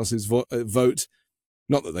Santos's vote.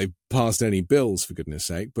 Not that they passed any bills, for goodness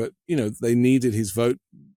sake, but they needed his vote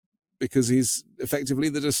because he's effectively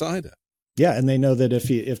the decider. Yeah, and they know that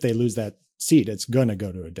if they lose that seat, it's going to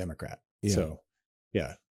go to a Democrat. Yeah. So,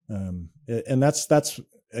 and that's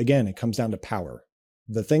again, it comes down to power.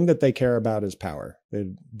 The thing that they care about is power.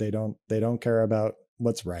 They don't care about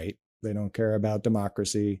what's right. They don't care about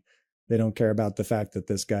democracy. They don't care about the fact that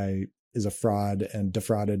this guy is a fraud and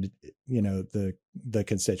defrauded, the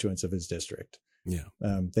constituents of his district. Yeah.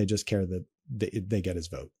 They just care that they get his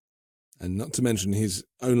vote. And not to mention his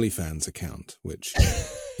OnlyFans account, which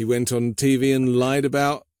he went on TV and lied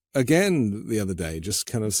about again the other day. Just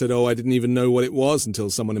kind of said, "Oh, I didn't even know what it was until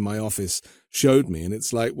someone in my office showed me." And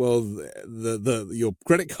it's like, well, your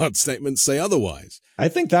credit card statements say otherwise. I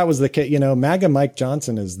think that was the case. MAGA Mike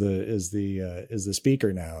Johnson is the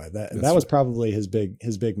speaker now. That was probably his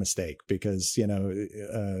big mistake, because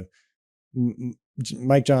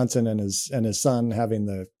Mike Johnson and his son having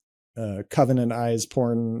the Covenant Eyes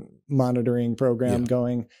porn monitoring program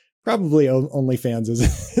going. Probably OnlyFans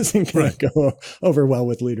isn't going to go over well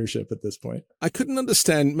with leadership at this point. I couldn't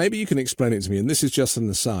understand. Maybe you can explain it to me. And this is just an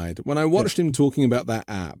aside. When I watched him talking about that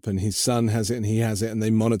app and his son has it and he has it and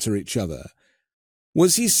they monitor each other,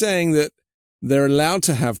 was he saying that they're allowed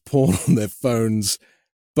to have porn on their phones,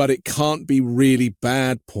 but it can't be really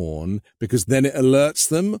bad porn because then it alerts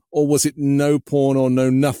them? Or was it no porn or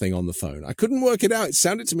no nothing on the phone? I couldn't work it out. It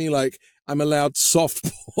sounded to me like I'm allowed soft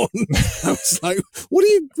porn. I was like, what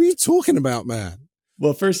are you talking about, man?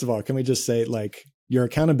 Well, first of all, can we just say, your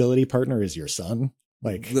accountability partner is your son?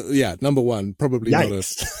 Number one, probably not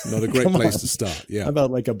a great place to start. Yeah. How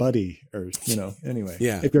about a buddy or, anyway,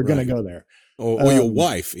 if you're going to go there. Or your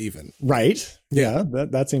wife even. Right. Yeah.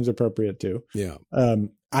 That seems appropriate too. Yeah.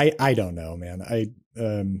 I don't know, man.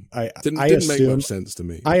 Didn't make much sense to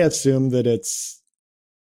me. I assume that it's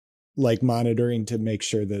monitoring to make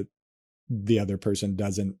sure that the other person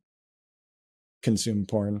doesn't consume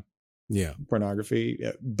pornography,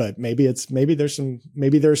 but maybe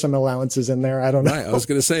there's some allowances in there. I don't know. Right. I was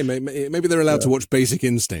going to say, maybe they're allowed to watch Basic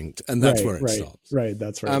Instinct, and that's where it stops. Right.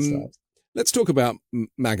 That's where it stops. Let's talk about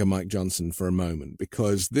MAGA Mike Johnson for a moment,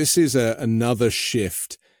 because this is another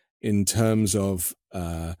shift in terms of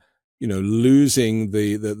losing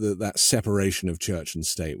that separation of church and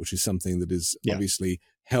state, which is something that is obviously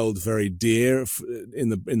held very dear in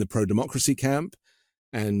the pro-democracy camp.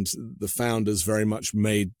 And the founders very much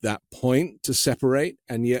made that point to separate.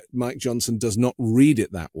 And yet Mike Johnson does not read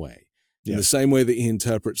it that way. In the same way that he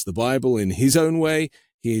interprets the Bible in his own way,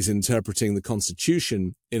 he's interpreting the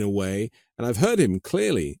Constitution in a way. And I've heard him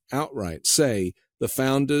clearly outright say the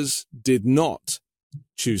founders did not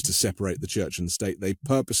choose to separate the church and state. They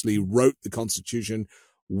purposely wrote the Constitution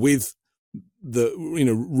with the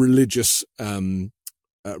religious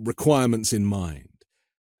requirements in mind.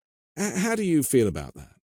 How do you feel about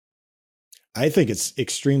that? I think it's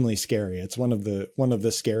extremely scary. It's one of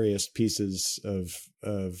the scariest pieces of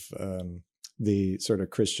the sort of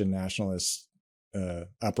Christian nationalist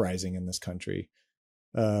uprising in this country.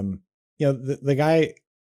 The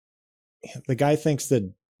guy thinks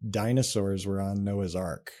that dinosaurs were on Noah's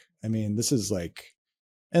Ark. I mean, this is like,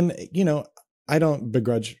 and I don't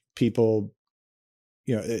begrudge people.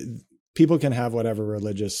 People can have whatever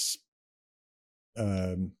religious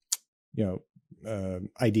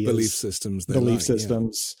ideas, belief systems.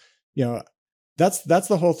 That's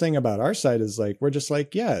the whole thing about our side is like, we're just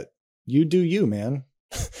like, yeah, you do you, man.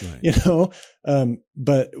 Right.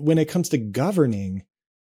 But when it comes to governing,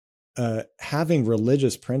 having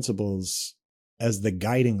religious principles as the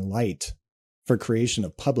guiding light for creation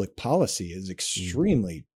of public policy is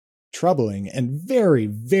extremely troubling and very,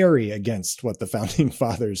 very against what the founding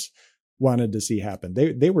fathers wanted to see happen.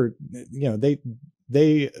 They were,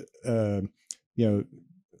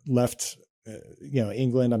 left,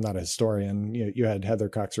 England. I'm not a historian. You had Heather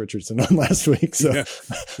Cox Richardson on last week, so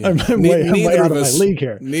I'm way out of my league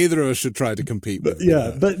here. Neither of us should try to compete with.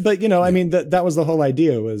 I mean, that was the whole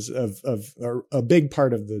idea was of a big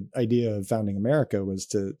part of the idea of founding America was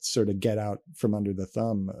to sort of get out from under the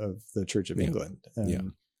thumb of the Church of England.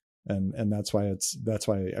 And that's why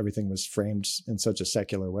everything was framed in such a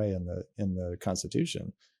secular way in the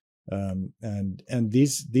Constitution. And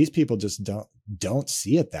these people just don't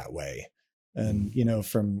see it that way. And,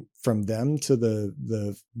 from them to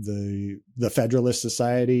the Federalist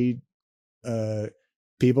Society,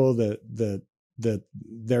 people that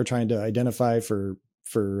they're trying to identify for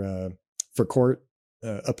court,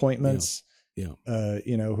 appointments,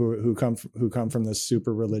 who come from this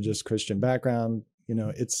super religious Christian background,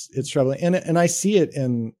 it's troubling. And I see it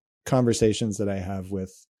in conversations that I have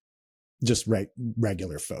with just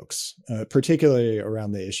regular folks, particularly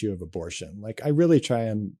around the issue of abortion. Like I really try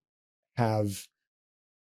and have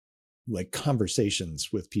like conversations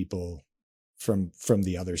with people from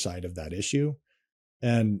the other side of that issue.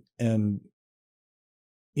 And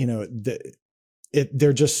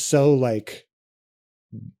they're just so like,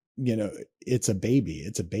 it's a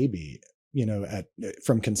baby,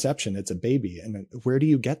 from conception, it's a baby. And where do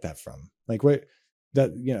you get that from? Like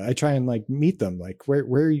I try and like meet them, like where,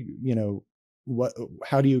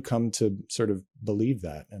 how do you come to sort of believe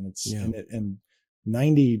that? And it's, and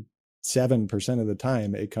 97% of the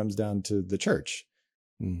time it comes down to the church.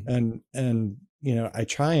 And, I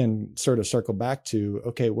try and sort of circle back to,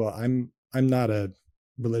 okay, well, I'm not a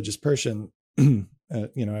religious person. I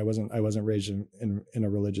wasn't raised in a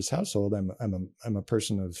religious household. I'm a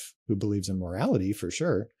person who believes in morality for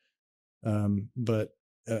sure. But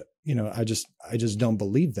I just don't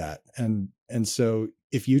believe that. And so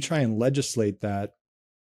if you try and legislate that,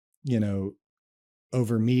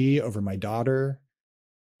 over me, over my daughter,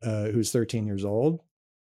 who's 13 years old,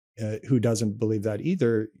 who doesn't believe that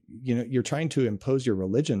either, you're trying to impose your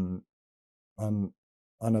religion on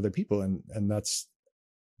other people. And that's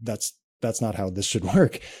not how this should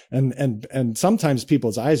work. And sometimes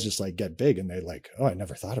people's eyes just like get big and they like, oh, I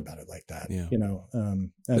never thought about it like that.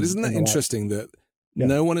 But isn't that interesting that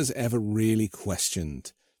no one has ever really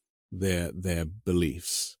questioned their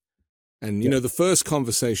beliefs? And, the first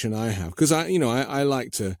conversation I have, because I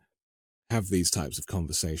like to have these types of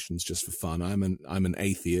conversations just for fun. I'm an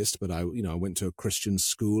atheist, but I went to a Christian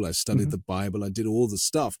school. I studied the Bible. I did all the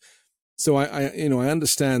stuff. So I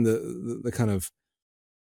understand the kind of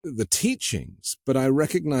the teachings, but I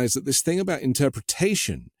recognize that this thing about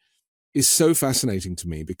interpretation is so fascinating to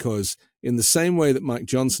me, because in the same way that Mike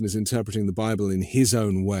Johnson is interpreting the Bible in his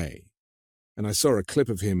own way, and I saw a clip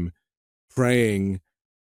of him praying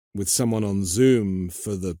with someone on Zoom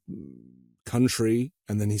for the country,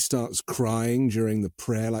 and then he starts crying during the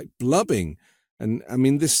prayer, like blubbing. And I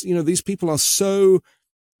mean, these people are so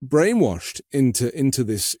brainwashed into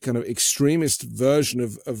this kind of extremist version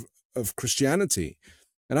of Christianity.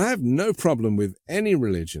 And I have no problem with any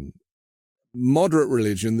religion, moderate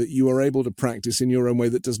religion, that you are able to practice in your own way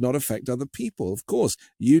that does not affect other people. Of course,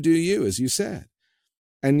 you do you, as you said.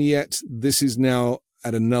 And yet this is now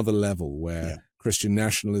at another level where Christian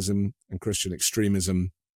nationalism and Christian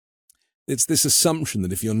extremism, it's this assumption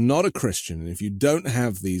that if you're not a Christian and if you don't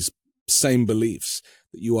have these same beliefs,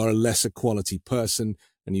 that you are a lesser quality person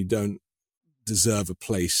and you don't deserve a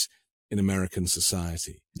place in American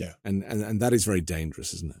society. Yeah. And that is very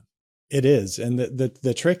dangerous, isn't it? It is. And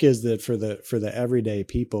the trick is that for the everyday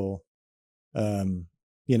people, who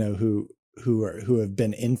have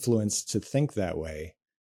been influenced to think that way,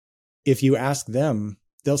 if you ask them,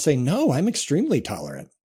 they'll say, no, I'm extremely tolerant.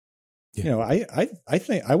 Yeah. I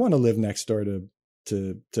think I want to live next door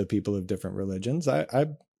to people of different religions. I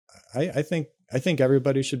think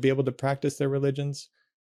everybody should be able to practice their religions,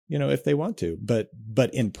 if they want to, but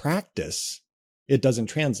in practice, it doesn't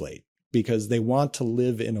translate because they want to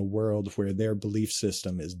live in a world where their belief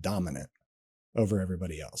system is dominant over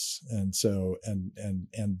everybody else. And so,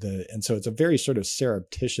 so it's a very sort of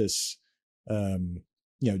surreptitious,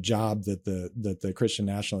 job that the Christian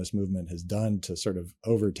nationalist movement has done to sort of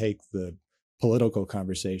overtake the political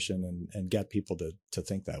conversation and get people to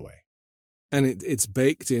think that way. And it's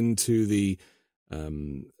baked into the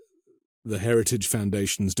Heritage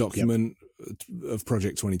Foundation's document of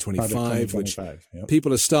Project 2025, which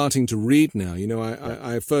people are starting to read now.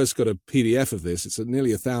 I first got a PDF of this. It's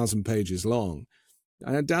nearly 1,000 pages long.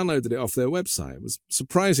 I downloaded it off their website. It was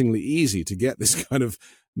surprisingly easy to get this kind of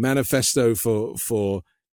manifesto for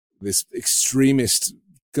this extremist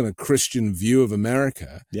kind of Christian view of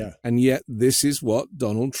America. Yeah. And yet this is what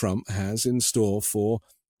Donald Trump has in store for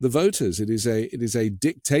the voters. It is a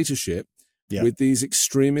dictatorship with these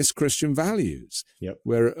extremist Christian values,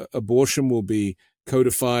 where abortion will be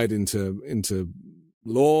codified into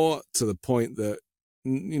law to the point that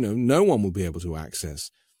no one will be able to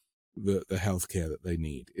access the healthcare that they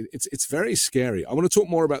need. It's very scary. I want to talk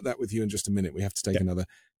more about that with you in just a minute. We have to take another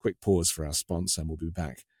quick pause for our sponsor, and we'll be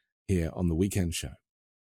back here on The Weekend Show.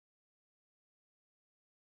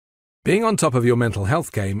 Being on top of your mental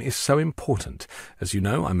health game is so important. As you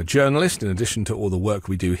know, I'm a journalist. In addition to all the work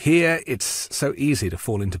we do here, it's so easy to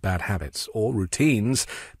fall into bad habits or routines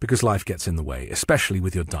because life gets in the way, especially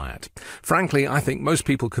with your diet. Frankly, I think most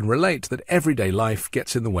people can relate that everyday life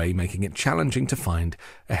gets in the way, making it challenging to find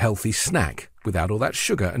a healthy snack without all that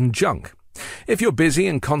sugar and junk. If you're busy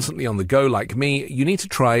and constantly on the go like me, you need to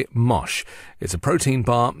try Mosh. It's a protein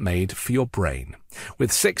bar made for your brain.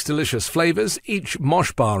 With 6 delicious flavors, each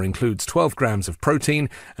Mosh bar includes 12 grams of protein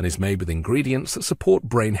and is made with ingredients that support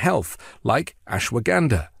brain health, like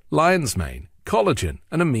ashwagandha, lion's mane, collagen,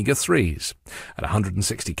 and omega-3s. At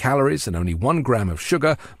 160 calories and only 1 gram of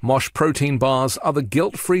sugar, Mosh protein bars are the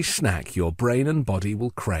guilt-free snack your brain and body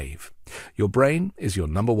will crave. Your brain is your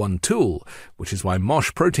number one tool, which is why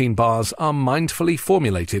Mosh protein bars are mindfully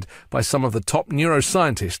formulated by some of the top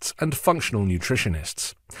neuroscientists and functional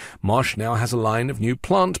nutritionists. Mosh now has a line of new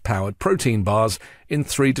plant-powered protein bars in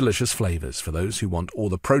 3 delicious flavors for those who want all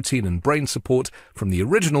the protein and brain support from the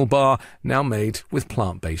original bar, now made with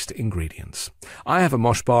plant-based ingredients. I have a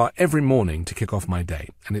Mosh bar every morning to kick off my day,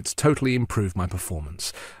 and it's totally improved my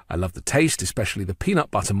performance. I love the taste, especially the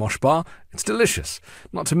peanut butter Mosh bar. It's delicious.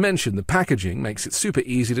 Not to mention the packaging makes it super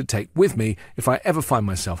easy to take with me if I ever find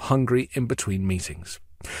myself hungry in between meetings.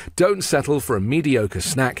 Don't settle for a mediocre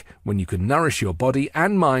snack when you can nourish your body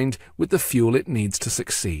and mind with the fuel it needs to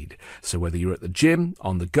succeed. So whether you're at the gym,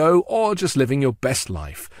 on the go, or just living your best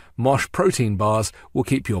life, Mosh protein bars will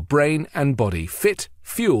keep your brain and body fit,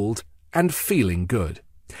 fueled, and feeling good.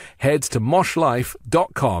 Head to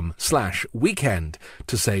moshlife.com/weekend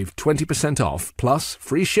to save 20% off plus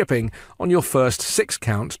free shipping on your first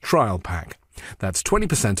 6-count trial pack. That's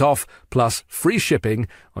 20% off plus free shipping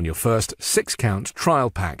on your first 6-count trial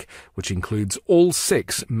pack, which includes all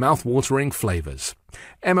 6 mouth-watering flavors.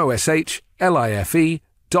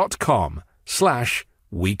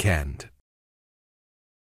 moshlife.com/weekend.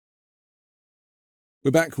 We're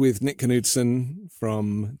back with Nick Knudsen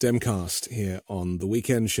from Demcast here on The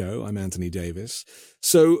Weekend Show. I'm Anthony Davis.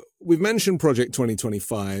 So we've mentioned Project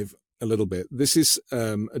 2025 a little bit. This is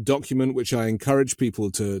a document which I encourage people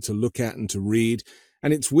to look at and to read.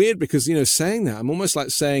 And it's weird because, saying that, I'm almost like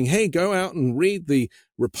saying, hey, go out and read the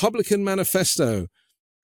Republican manifesto.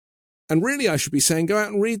 And really, I should be saying, go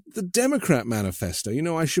out and read the Democrat manifesto.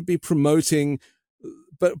 I should be promoting,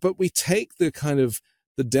 but we take the kind of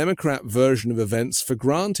the Democrat version of events for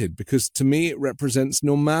granted because to me it represents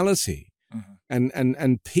normality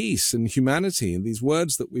and peace and humanity and these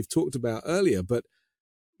words that we've talked about earlier. But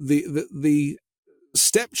the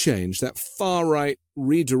step change, that far right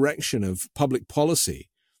redirection of public policy,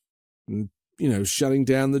 and, shutting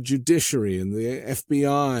down the judiciary and the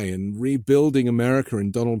FBI and rebuilding America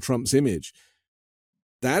in Donald Trump's image,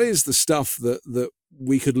 that is the stuff that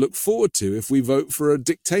we could look forward to if we vote for a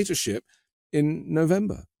dictatorship in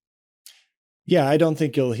November. Yeah, I don't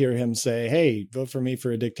think you'll hear him say, "Hey, vote for me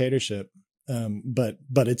for a dictatorship."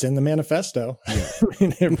 But it's in the manifesto. Yeah. I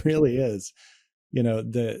mean, it really is.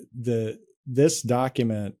 This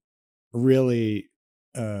document really,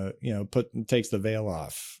 takes the veil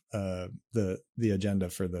off the agenda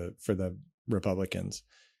for the Republicans.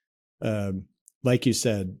 Like you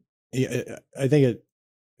said, I think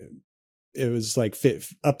it was like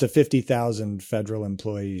up to 50,000 federal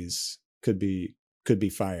employees could be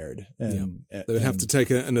fired, and they would have to take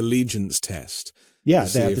an allegiance test. Yeah,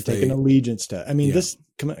 they have to take an allegiance test. I mean, this,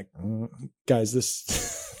 come on, guys, this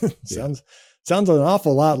sounds an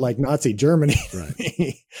awful lot like Nazi Germany, right?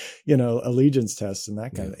 Allegiance tests and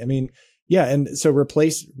that kind of, I mean, yeah. And so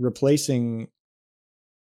replacing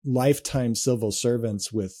lifetime civil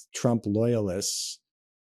servants with Trump loyalists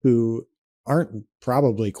who aren't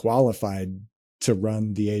probably qualified to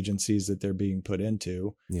run the agencies that they're being put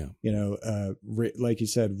into. Yeah. Like you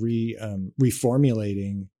said,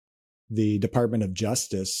 reformulating the Department of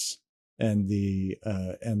Justice and the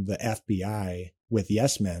FBI with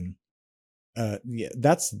yes men.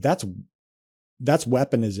 That's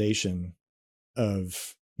weaponization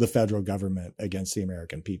of the federal government against the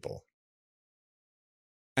American people.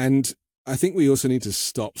 And I think we also need to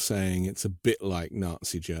stop saying it's a bit like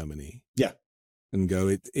Nazi Germany. Yeah. And go,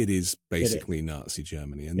 it is basically Nazi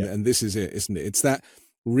Germany. And this is it, isn't it? It's that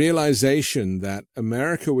realization that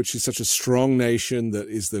America, which is such a strong nation, that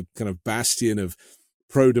is the kind of bastion of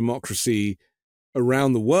pro-democracy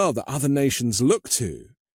around the world that other nations look to,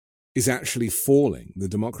 is actually falling. The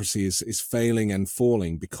democracy is failing and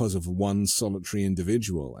falling because of one solitary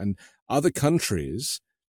individual. And other countries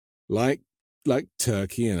like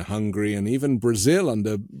Turkey and Hungary and even Brazil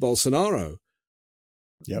under Bolsonaro,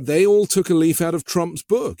 they all took a leaf out of Trump's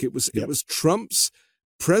book. It was Trump's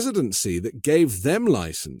presidency that gave them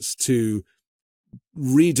license to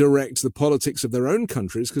redirect the politics of their own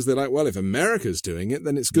countries, because they're like, well, if America's doing it,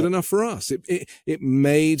 then it's good enough for us. It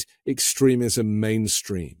made extremism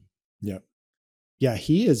mainstream. Yeah.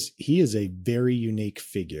 He is a very unique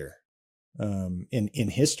figure in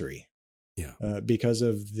history. Yeah. Because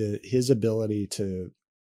of his ability to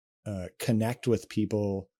connect with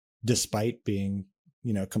people despite being,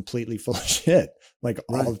 completely full of shit, like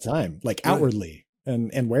all the time, like outwardly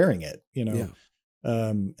and wearing it,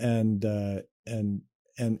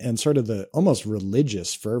 and sort of the almost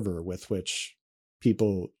religious fervor with which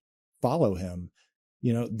people follow him.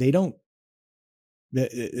 They don't,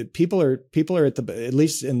 people are at at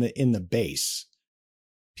least in the base,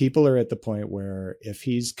 people are at the point where if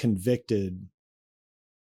he's convicted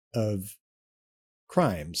of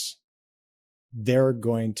crimes, they're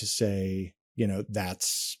going to say,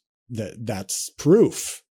 that's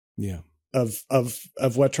proof of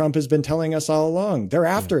what Trump has been telling us all along. They're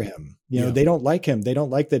after him. They don't like him. They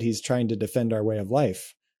don't like that he's trying to defend our way of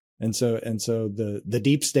life. And so the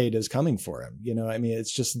deep state is coming for him. I mean,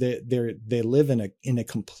 it's just they live in a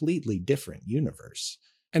completely different universe.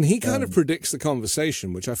 And he kind of predicts the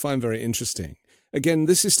conversation, which I find very interesting. Again,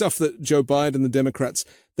 this is stuff that Joe Biden and the Democrats,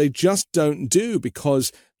 they just don't do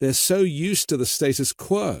because they're so used to the status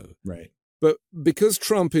quo. Right. But because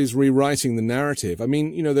Trump is rewriting the narrative, I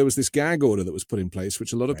mean, there was this gag order that was put in place,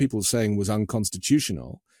 which a lot of people were saying was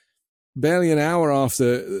unconstitutional. Barely an hour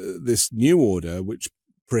after this new order, which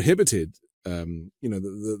prohibited,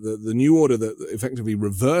 the new order that effectively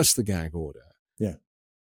reversed the gag order. Yeah.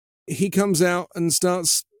 He comes out and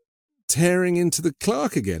starts tearing into the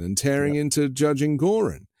clerk again and tearing into Judge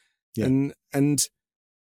Engoron. Yeah.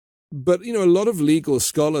 But a lot of legal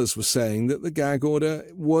scholars were saying that the gag order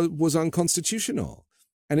was unconstitutional.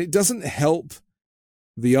 And it doesn't help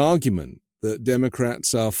the argument that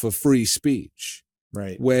Democrats are for free speech.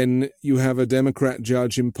 Right. When you have a Democrat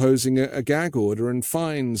judge imposing a gag order and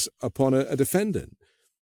fines upon a defendant.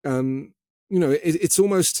 It's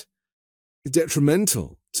almost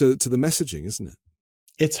detrimental to the messaging, isn't it?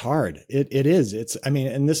 It's hard. It is.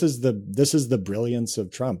 And this is the brilliance of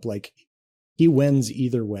Trump. Like, he wins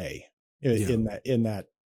either way in that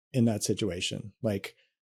situation. Like,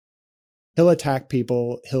 he'll attack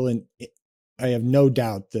people. I have no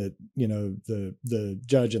doubt that, the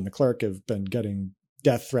judge and the clerk have been getting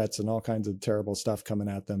death threats and all kinds of terrible stuff coming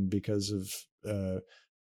at them because of,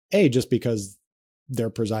 just because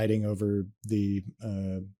they're presiding over the,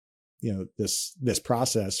 this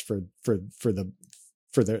process for the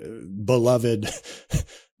beloved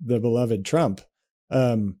Trump.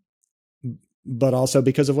 But also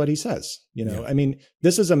because of what he says, I mean,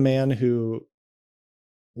 this is a man who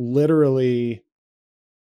literally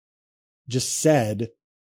just said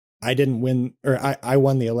I didn't win, or I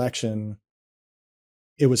won the election.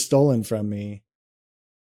 It was stolen from me.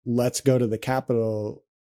 Let's go to the Capitol.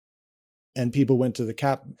 And people went to the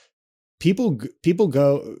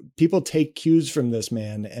people take cues from this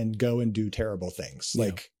man and go and do terrible things.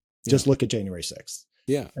 Like just look at January 6th.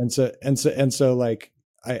 Yeah. And so like,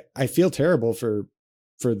 I feel terrible for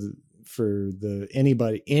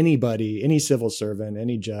anybody, any civil servant,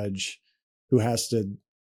 any judge who has to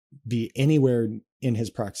be anywhere in his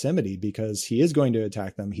proximity, because he is going to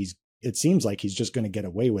attack them. It seems like he's just going to get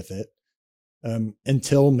away with it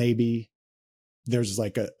until maybe there's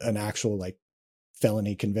like an actual like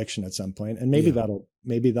felony conviction at some point, and maybe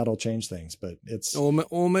that'll change things, but it's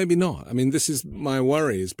or maybe not. I mean, this is my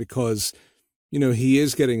worry, is because he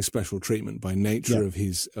is getting special treatment by nature of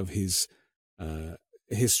his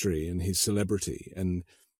history and his celebrity, and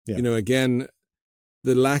again,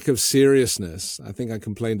 the lack of seriousness. I think I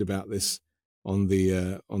complained about this on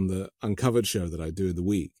the Uncovered show that I do in the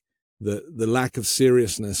week. The lack of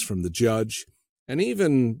seriousness from the judge. And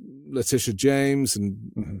even Letitia James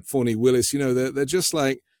and Fawny Willis, they're just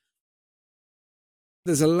like,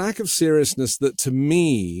 there's a lack of seriousness that to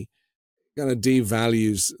me kind of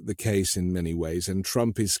devalues the case in many ways. And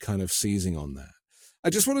Trump is kind of seizing on that. I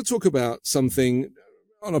just want to talk about something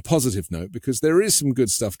on a positive note, because there is some good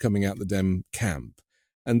stuff coming out the Dem camp.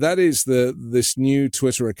 And that is this new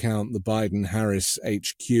Twitter account, the Biden-Harris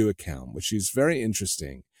HQ account, which is very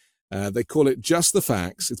interesting. They call it Just the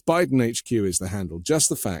Facts. It's Biden HQ is the handle. Just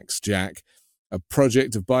the Facts, Jack. A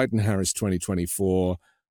project of Biden-Harris 2024.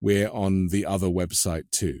 We're on the other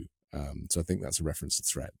website too. So I think that's a reference to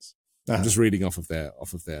Threads. I'm just reading off of their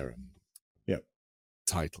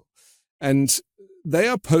title. And they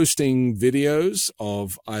are posting videos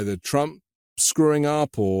of either Trump screwing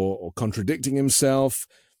up or contradicting himself.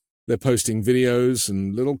 They're posting videos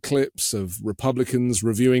and little clips of Republicans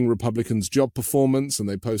reviewing Republicans' job performance, and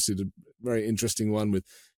they posted a very interesting one with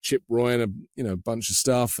Chip Roy and a bunch of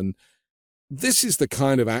stuff. And this is the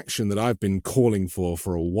kind of action that I've been calling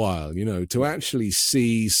for a while, to actually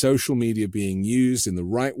see social media being used in the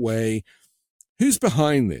right way. Who's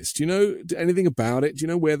behind this? Do you know anything about it? Do you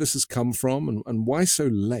know where this has come from and why so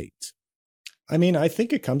late? I mean, I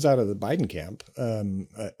think it comes out of the Biden camp.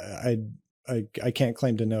 I can't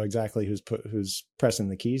claim to know exactly who's pressing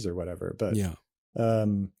the keys or whatever, but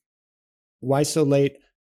why so late?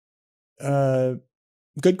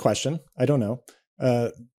 Good question. I don't know.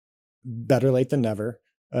 Better late than never.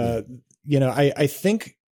 I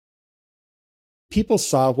think people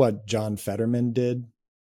saw what John Fetterman did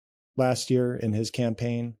last year in his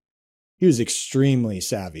campaign. He was extremely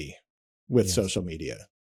savvy with social media.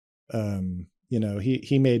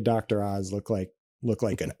 He made Dr. Oz look like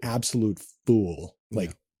an absolute fool,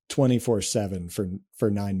 like 24/7 for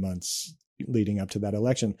 9 months leading up to that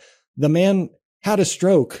election. The man had a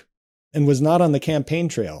stroke and was not on the campaign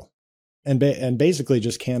trail, and basically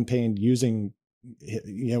just campaigned using,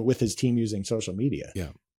 with his team using social media.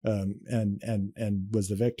 And was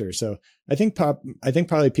the victor. So I think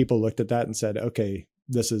probably people looked at that and said, okay,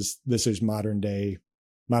 this is modern day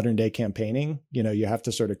campaigning. You have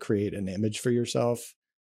to sort of create an image for yourself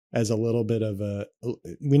as a little bit of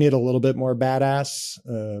we need a little bit more badass,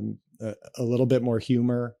 a little bit more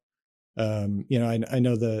humor. I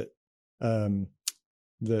know the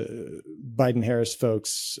Biden-Harris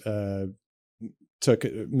folks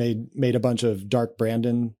made a bunch of Dark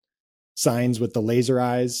Brandon signs with the laser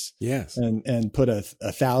eyes. Yes. And put a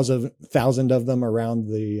thousand of them around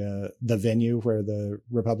the venue where the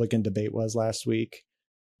Republican debate was last week.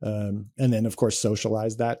 And then of course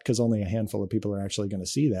socialize that, because only a handful of people are actually going to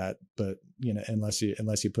see that, but unless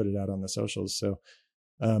you put it out on the socials. So,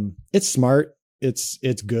 it's smart.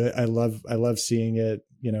 It's good. I love seeing it,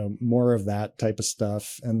 more of that type of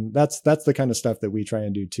stuff. And that's the kind of stuff that we try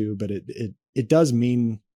and do too, but it does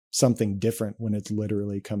mean something different when it's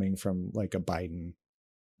literally coming from like a Biden,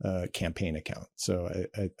 campaign account. So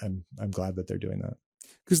I'm glad that they're doing that.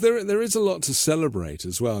 Because there is a lot to celebrate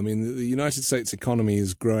as well. I mean, the United States economy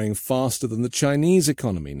is growing faster than the Chinese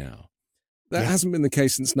economy now. That hasn't been the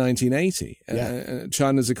case since 1980.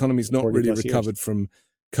 China's economy has not really recovered from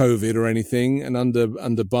COVID or anything. And under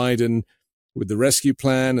Biden, with the rescue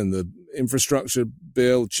plan and the infrastructure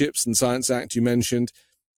bill, CHIPS and Science Act you mentioned,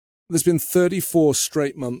 there's been 34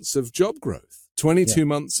 straight months of job growth, 22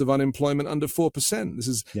 months of unemployment under 4%. This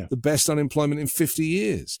is the best unemployment in 50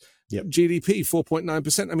 years. GDP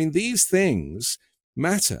 4.9%. I mean, these things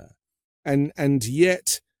matter. And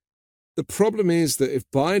yet the problem is that if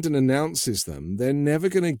Biden announces them, they're never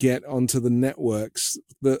going to get onto the networks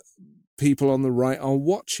that people on the right are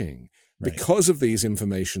watching. because of these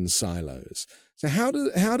information silos. So how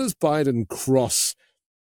does Biden cross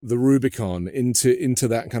the Rubicon into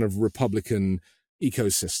that kind of Republican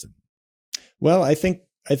ecosystem? Well, I think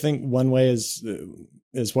one way is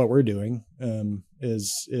what we're doing,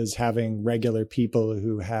 is having regular people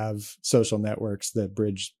who have social networks that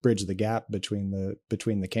bridge the gap between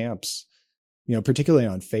the camps. Particularly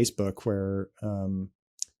on Facebook,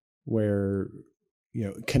 where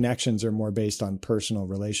connections are more based on personal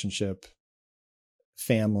relationship,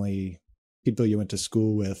 family, people you went to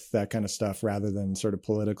school with, that kind of stuff, rather than sort of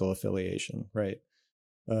political affiliation, right?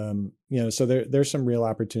 So there's some real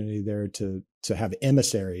opportunity there to have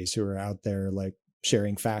emissaries who are out there like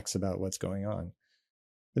sharing facts about what's going on.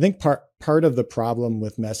 I think part of the problem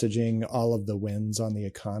with messaging all of the wins on the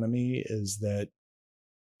economy is that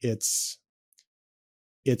it's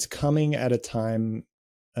coming at a time,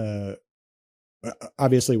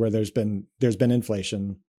 obviously, where there's been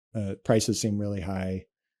inflation, prices seem really high,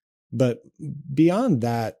 but beyond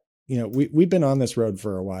that, we've been on this road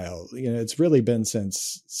for a while. It's really been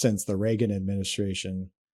since the Reagan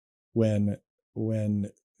administration, when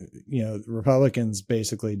Republicans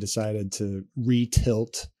basically decided to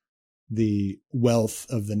retilt the wealth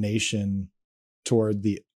of the nation toward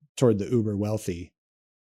the uber wealthy,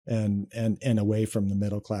 and away from the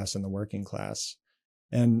middle class and the working class.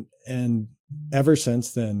 And ever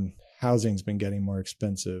since then, housing's been getting more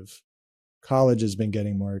expensive. College has been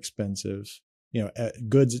getting more expensive.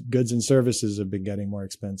 Goods and services have been getting more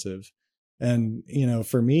expensive. And,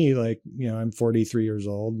 for me, like, I'm 43 years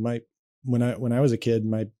old. When I was a kid,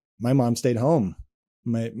 my mom stayed home.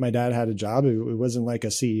 My dad had a job. It wasn't like a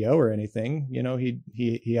CEO or anything.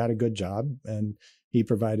 He had a good job and he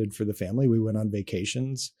provided for the family. We went on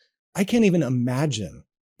vacations. I can't even imagine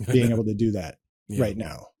being able to do that right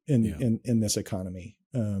now in this economy.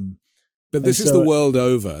 But this is the world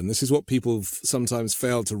over, and this is what people sometimes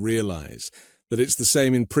fail to realize, that it's the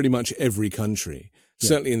same in pretty much every country. Yeah.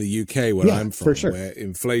 Certainly in the UK, where I'm from, where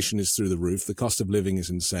inflation is through the roof, the cost of living is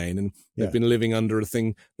insane, and they've been living under a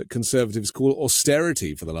thing that conservatives call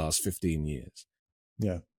austerity for the last 15 years.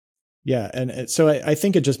 Yeah. Yeah. And so I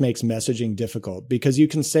think it just makes messaging difficult, because you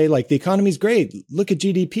can say, like, the economy's great. Look at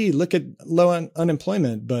GDP, look at low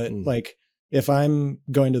unemployment. But like, if I'm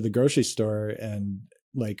going to the grocery store and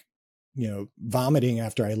like, vomiting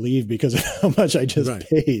after I leave because of how much I just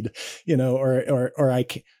paid, or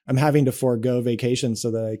I'm having to forego vacation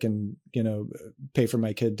so that I can, pay for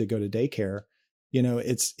my kid to go to daycare,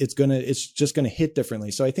 it's just going to hit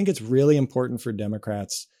differently. So I think it's really important for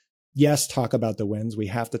Democrats. Yes, talk about the wins. We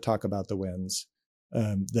have to talk about the wins,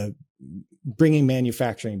 the bringing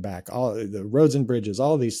manufacturing back, all the roads and bridges,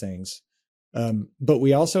 all of these things. But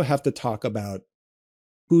we also have to talk about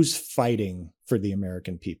who's fighting for the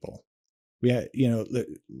American people.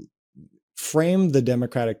 Frame the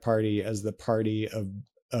Democratic Party as the party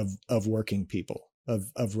of working people,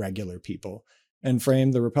 of regular people, and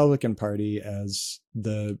frame the Republican Party as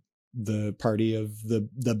the party of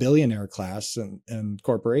the billionaire class and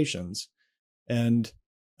corporations. And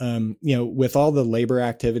with all the labor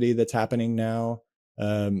activity that's happening now,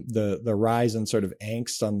 the rise in sort of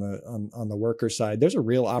angst on the worker side, there's a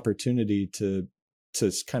real opportunity to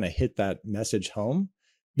kind of hit that message home,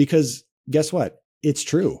 because guess what? It's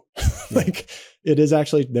true. Like, it is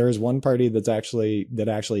actually, there is one party that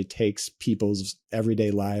actually takes people's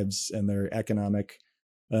everyday lives and their economic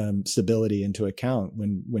stability into account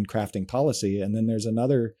when crafting policy. And then there's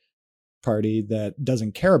another party that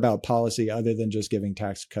doesn't care about policy other than just giving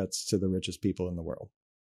tax cuts to the richest people in the world.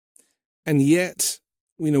 And yet,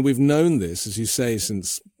 we've known this, as you say,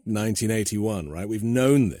 since 1981, right? We've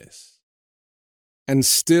known this. And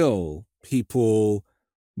still people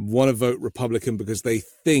want to vote Republican because they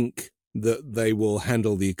think that they will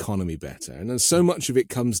handle the economy better. And then so much of it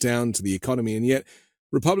comes down to the economy. And yet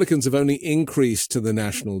Republicans have only increased to the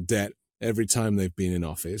national debt every time they've been in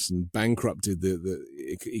office and bankrupted the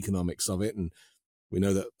economics of it. And we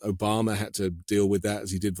know that Obama had to deal with that,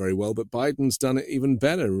 as he did very well. But Biden's done it even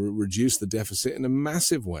better, reduced the deficit in a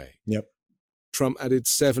massive way. Yep. Trump added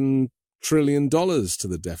 $7 trillion to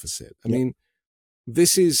the deficit. I mean,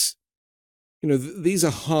 this is, these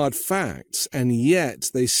are hard facts, and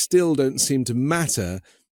yet they still don't seem to matter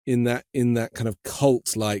in that kind of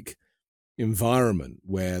cult-like environment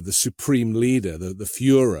where the supreme leader, the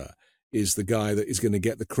Führer, is the guy that is going to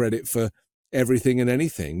get the credit for everything and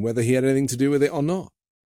anything, whether he had anything to do with it or not.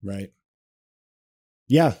 Right.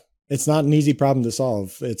 Yeah. It's not an easy problem to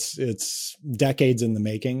solve. It's decades in the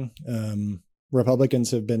making.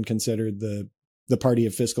 Republicans have been considered the party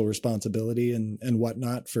of fiscal responsibility and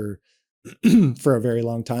whatnot for a very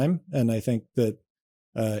long time. And I think that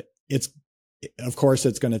of course,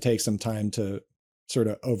 it's going to take some time to sort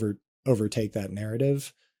of overtake that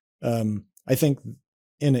narrative. I think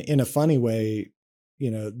in a funny way,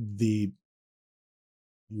 the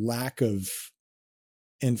lack of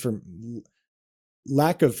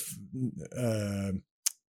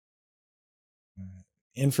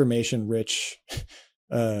information rich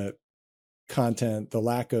content, the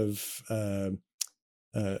lack of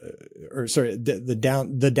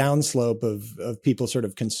the downslope of people sort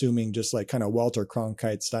of consuming just like kind of Walter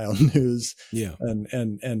Cronkite style news,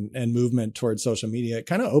 and movement towards social media, it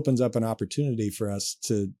kind of opens up an opportunity for us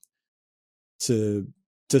to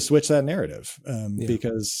switch that narrative,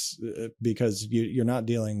 because you're not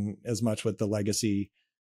dealing as much with the legacy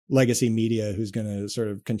media who's going to sort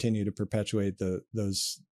of continue to perpetuate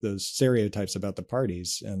those stereotypes about the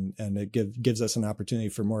parties, and it gives us an opportunity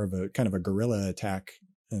for more of a kind of a guerrilla attack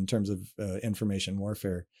in terms of information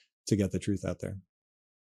warfare to get the truth out there.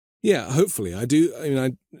 Yeah, hopefully. I do. I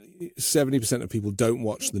mean, 70% of people don't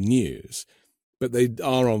watch the news, but they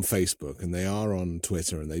are on Facebook and they are on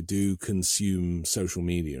Twitter and they do consume social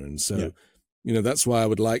media. And so, that's why I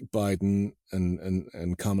would like Biden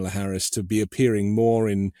and Kamala Harris to be appearing more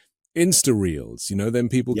in Insta Reels, then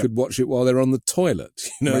people could watch it while they're on the toilet.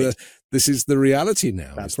 This is the reality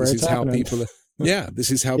now. That's where it's how happening. people are. This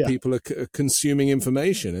is how people are consuming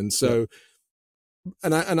information. And so,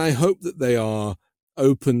 and I hope that they are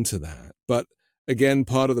open to that. But again,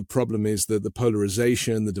 part of the problem is the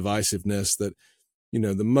polarization, the divisiveness that,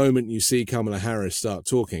 the moment you see Kamala Harris start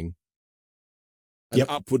talking, an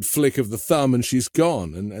upward flick of the thumb and she's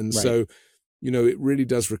gone. And so, it really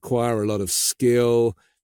does require a lot of skill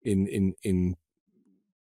in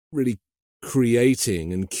really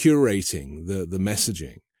creating and curating the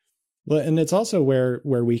messaging. Well, and it's also where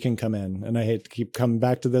we can come in, and I hate to keep coming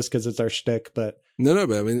back to this because it's our shtick, but but I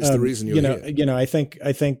mean, it's the reason you're here. I think,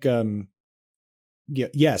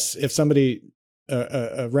 yes, if somebody,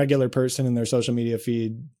 a regular person in their social media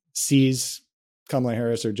feed sees Kamala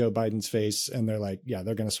Harris or Joe Biden's face, and they're like,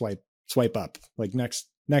 they're going to swipe up, like next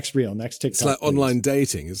reel, next TikTok. It's like please. Online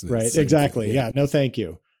dating, isn't it? Right. Exactly. Yeah. No, thank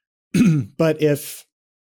you. But if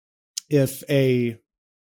a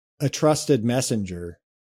trusted messenger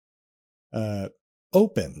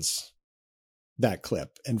opens that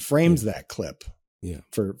clip and frames that clip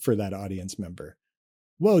for that audience member,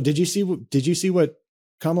 whoa, did you see what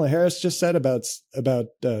Kamala Harris just said about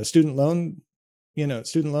student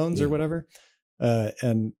loans or whatever,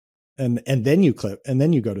 and then you clip, and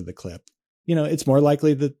then you go to the clip, it's more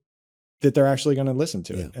likely that they're actually going to listen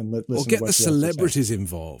to it and listen. Or get the celebrities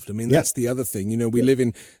involved. I mean, that's the other thing. We live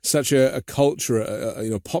in such a culture,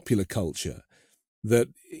 a popular culture, that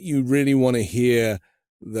you really want to hear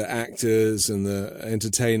the actors and the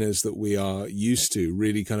entertainers that we are used to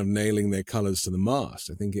really kind of nailing their colors to the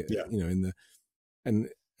mast. I think and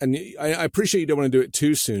I appreciate you don't want to do it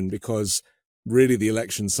too soon, because really the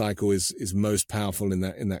election cycle is most powerful in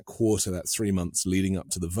that quarter, that 3 months leading up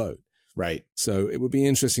to the vote. Right. So it would be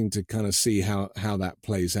interesting to kind of see how that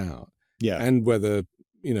plays out. Yeah. And whether,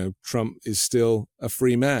 Trump is still a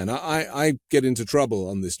free man. I get into trouble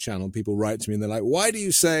on this channel. People write to me and they're like, why do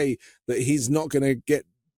you say that he's not going to get,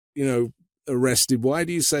 arrested? Why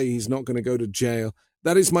do you say he's not going to go to jail?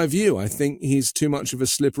 That is my view. I think he's too much of a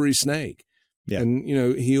slippery snake. Yeah. And,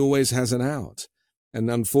 he always has an out.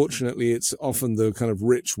 And unfortunately, it's often the kind of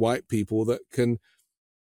rich white people that can,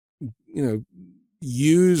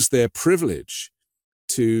 use their privilege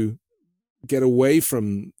to get away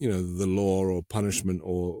from, the law or punishment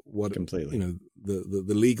or what, completely,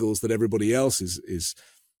 the legals that everybody else is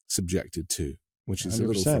subjected to, which is 100%. A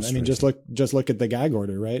little frustrating. I mean, just look at the gag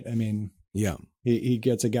order, right? I mean, he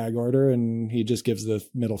gets a gag order and he just gives the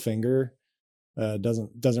middle finger,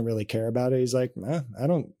 doesn't really care about it. He's like,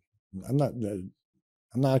 I'm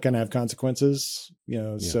not going to have consequences,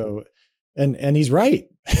 so, and he's right.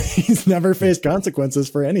 He's never faced consequences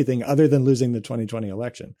for anything other than losing the 2020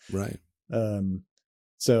 election. Right. I'm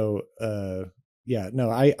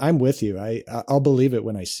with you. I'll believe it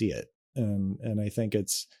when I see it. And I think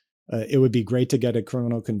it would be great to get a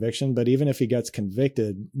criminal conviction, but even if he gets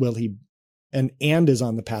convicted, will he, and is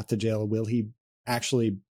on the path to jail, will he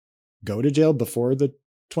actually go to jail before the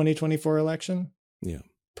 2024 election? Yeah.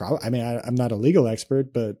 I mean, I'm not a legal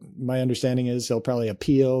expert, but my understanding is he'll probably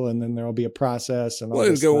appeal, and then there'll be a process. And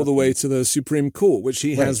he'll go all the way to the Supreme Court, which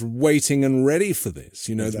he has waiting and ready for this.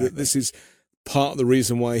 Exactly. This is part of the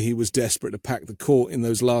reason why he was desperate to pack the court in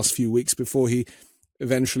those last few weeks before he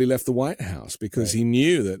eventually left the White House, because he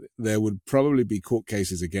knew that there would probably be court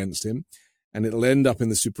cases against him, and it'll end up in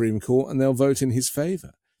the Supreme Court, and they'll vote in his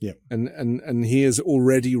favor. Yeah, and he has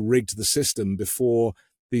already rigged the system before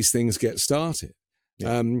these things get started.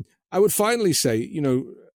 Yeah. I would finally say,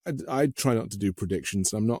 I try not to do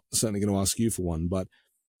predictions. I'm not certainly going to ask you for one, but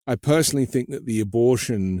I personally think that the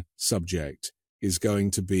abortion subject is going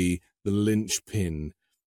to be the linchpin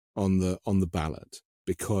on the ballot,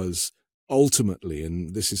 because ultimately,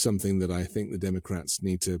 and this is something that I think the Democrats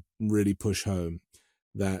need to really push home,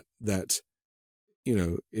 that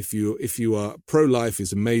if you are pro-life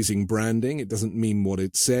is amazing branding. It doesn't mean what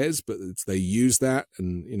it says, but they use that,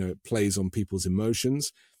 and it plays on people's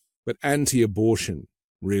emotions. But anti-abortion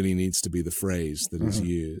really needs to be the phrase that is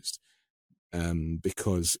used,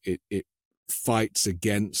 because it fights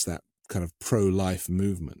against that kind of pro-life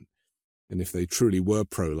movement. And if they truly were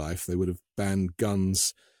pro-life, they would have banned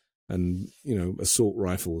guns and assault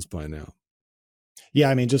rifles by now. Yeah,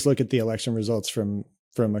 I mean, just look at the election results from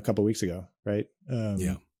a couple of weeks ago, right?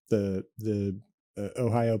 The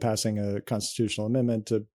Ohio passing a constitutional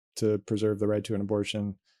amendment to preserve the right to an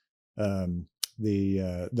abortion.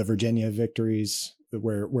 The Virginia victories,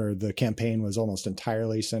 where the campaign was almost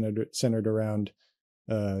entirely centered around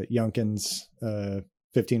Youngkin's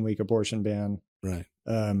 15-week abortion ban. Right.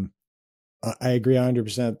 I agree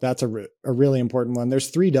 100%. That's a really important one. There's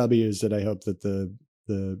 3 W's that I hope that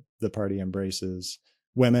the party embraces: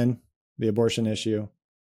 women, the abortion issue,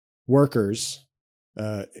 workers,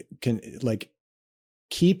 can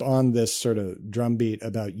keep on this sort of drumbeat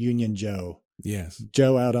about Union Joe. Yes.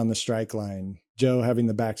 Joe out on the strike line, Joe having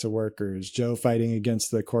the backs of workers, Joe fighting against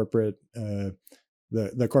the corporate, the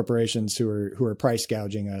corporations who are price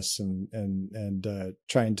gouging us and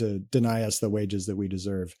trying to deny us the wages that we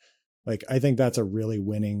deserve. I think that's a really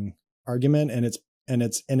winning argument, and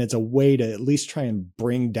it's a way to at least try and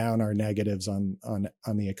bring down our negatives on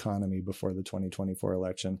the economy before the 2024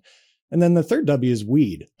 election. And then the third W is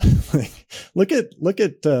weed. Look at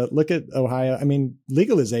Ohio. I mean,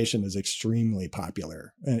 legalization is extremely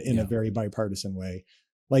popular in a very bipartisan way.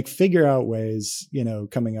 Figure out ways,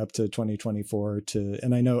 coming up to 2024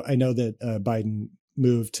 and I know that Biden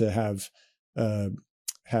moved to have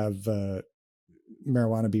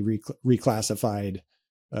marijuana be reclassified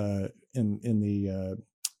in the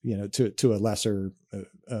to a lesser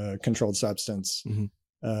controlled substance.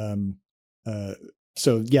 Mm-hmm.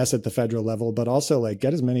 So yes, at the federal level, but also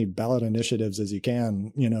get as many ballot initiatives as you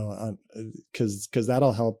can, because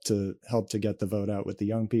that'll help to get the vote out with the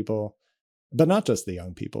young people, but not just the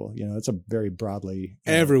young people. It's a very broadly.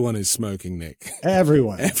 Everyone is smoking, Nick.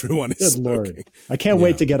 Everyone is Good smoking. Lord. I can't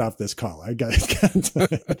wait to get off this call. I got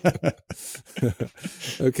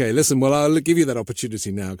Okay, listen. Well, I'll give you that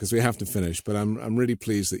opportunity now because we have to finish. But I'm really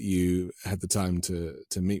pleased that you had the time to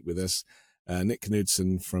meet with us. Nick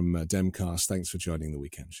Knudsen from Demcast, thanks for joining the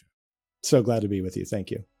Weekend Show. So glad to be with you.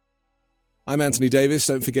 Thank you. I'm Anthony Davis.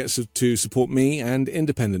 Don't forget to support me and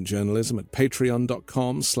independent journalism at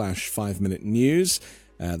patreon.com/5Minute News.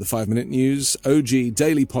 The 5 Minute News OG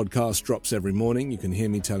daily podcast drops every morning. You can hear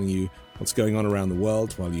me telling you what's going on around the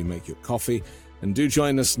world while you make your coffee. And do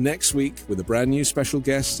join us next week with a brand new special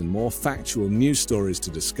guest and more factual news stories to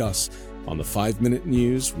discuss on the 5 Minute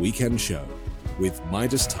News Weekend Show with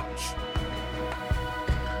Midas Touch.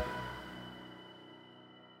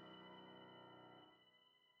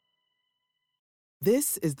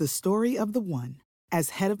 This is the story of the one.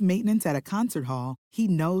 As head of maintenance at a concert hall, he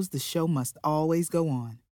knows the show must always go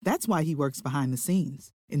on. That's why he works behind the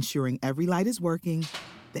scenes, ensuring every light is working,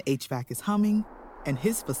 the HVAC is humming, and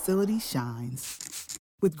his facility shines.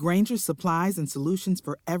 With Grainger's supplies and solutions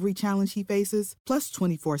for every challenge he faces, plus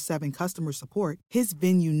 24/7 customer support, his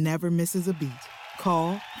venue never misses a beat.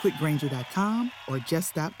 Call quickgrainger.com or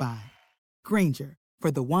just stop by. Grainger,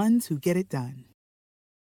 for the ones who get it done.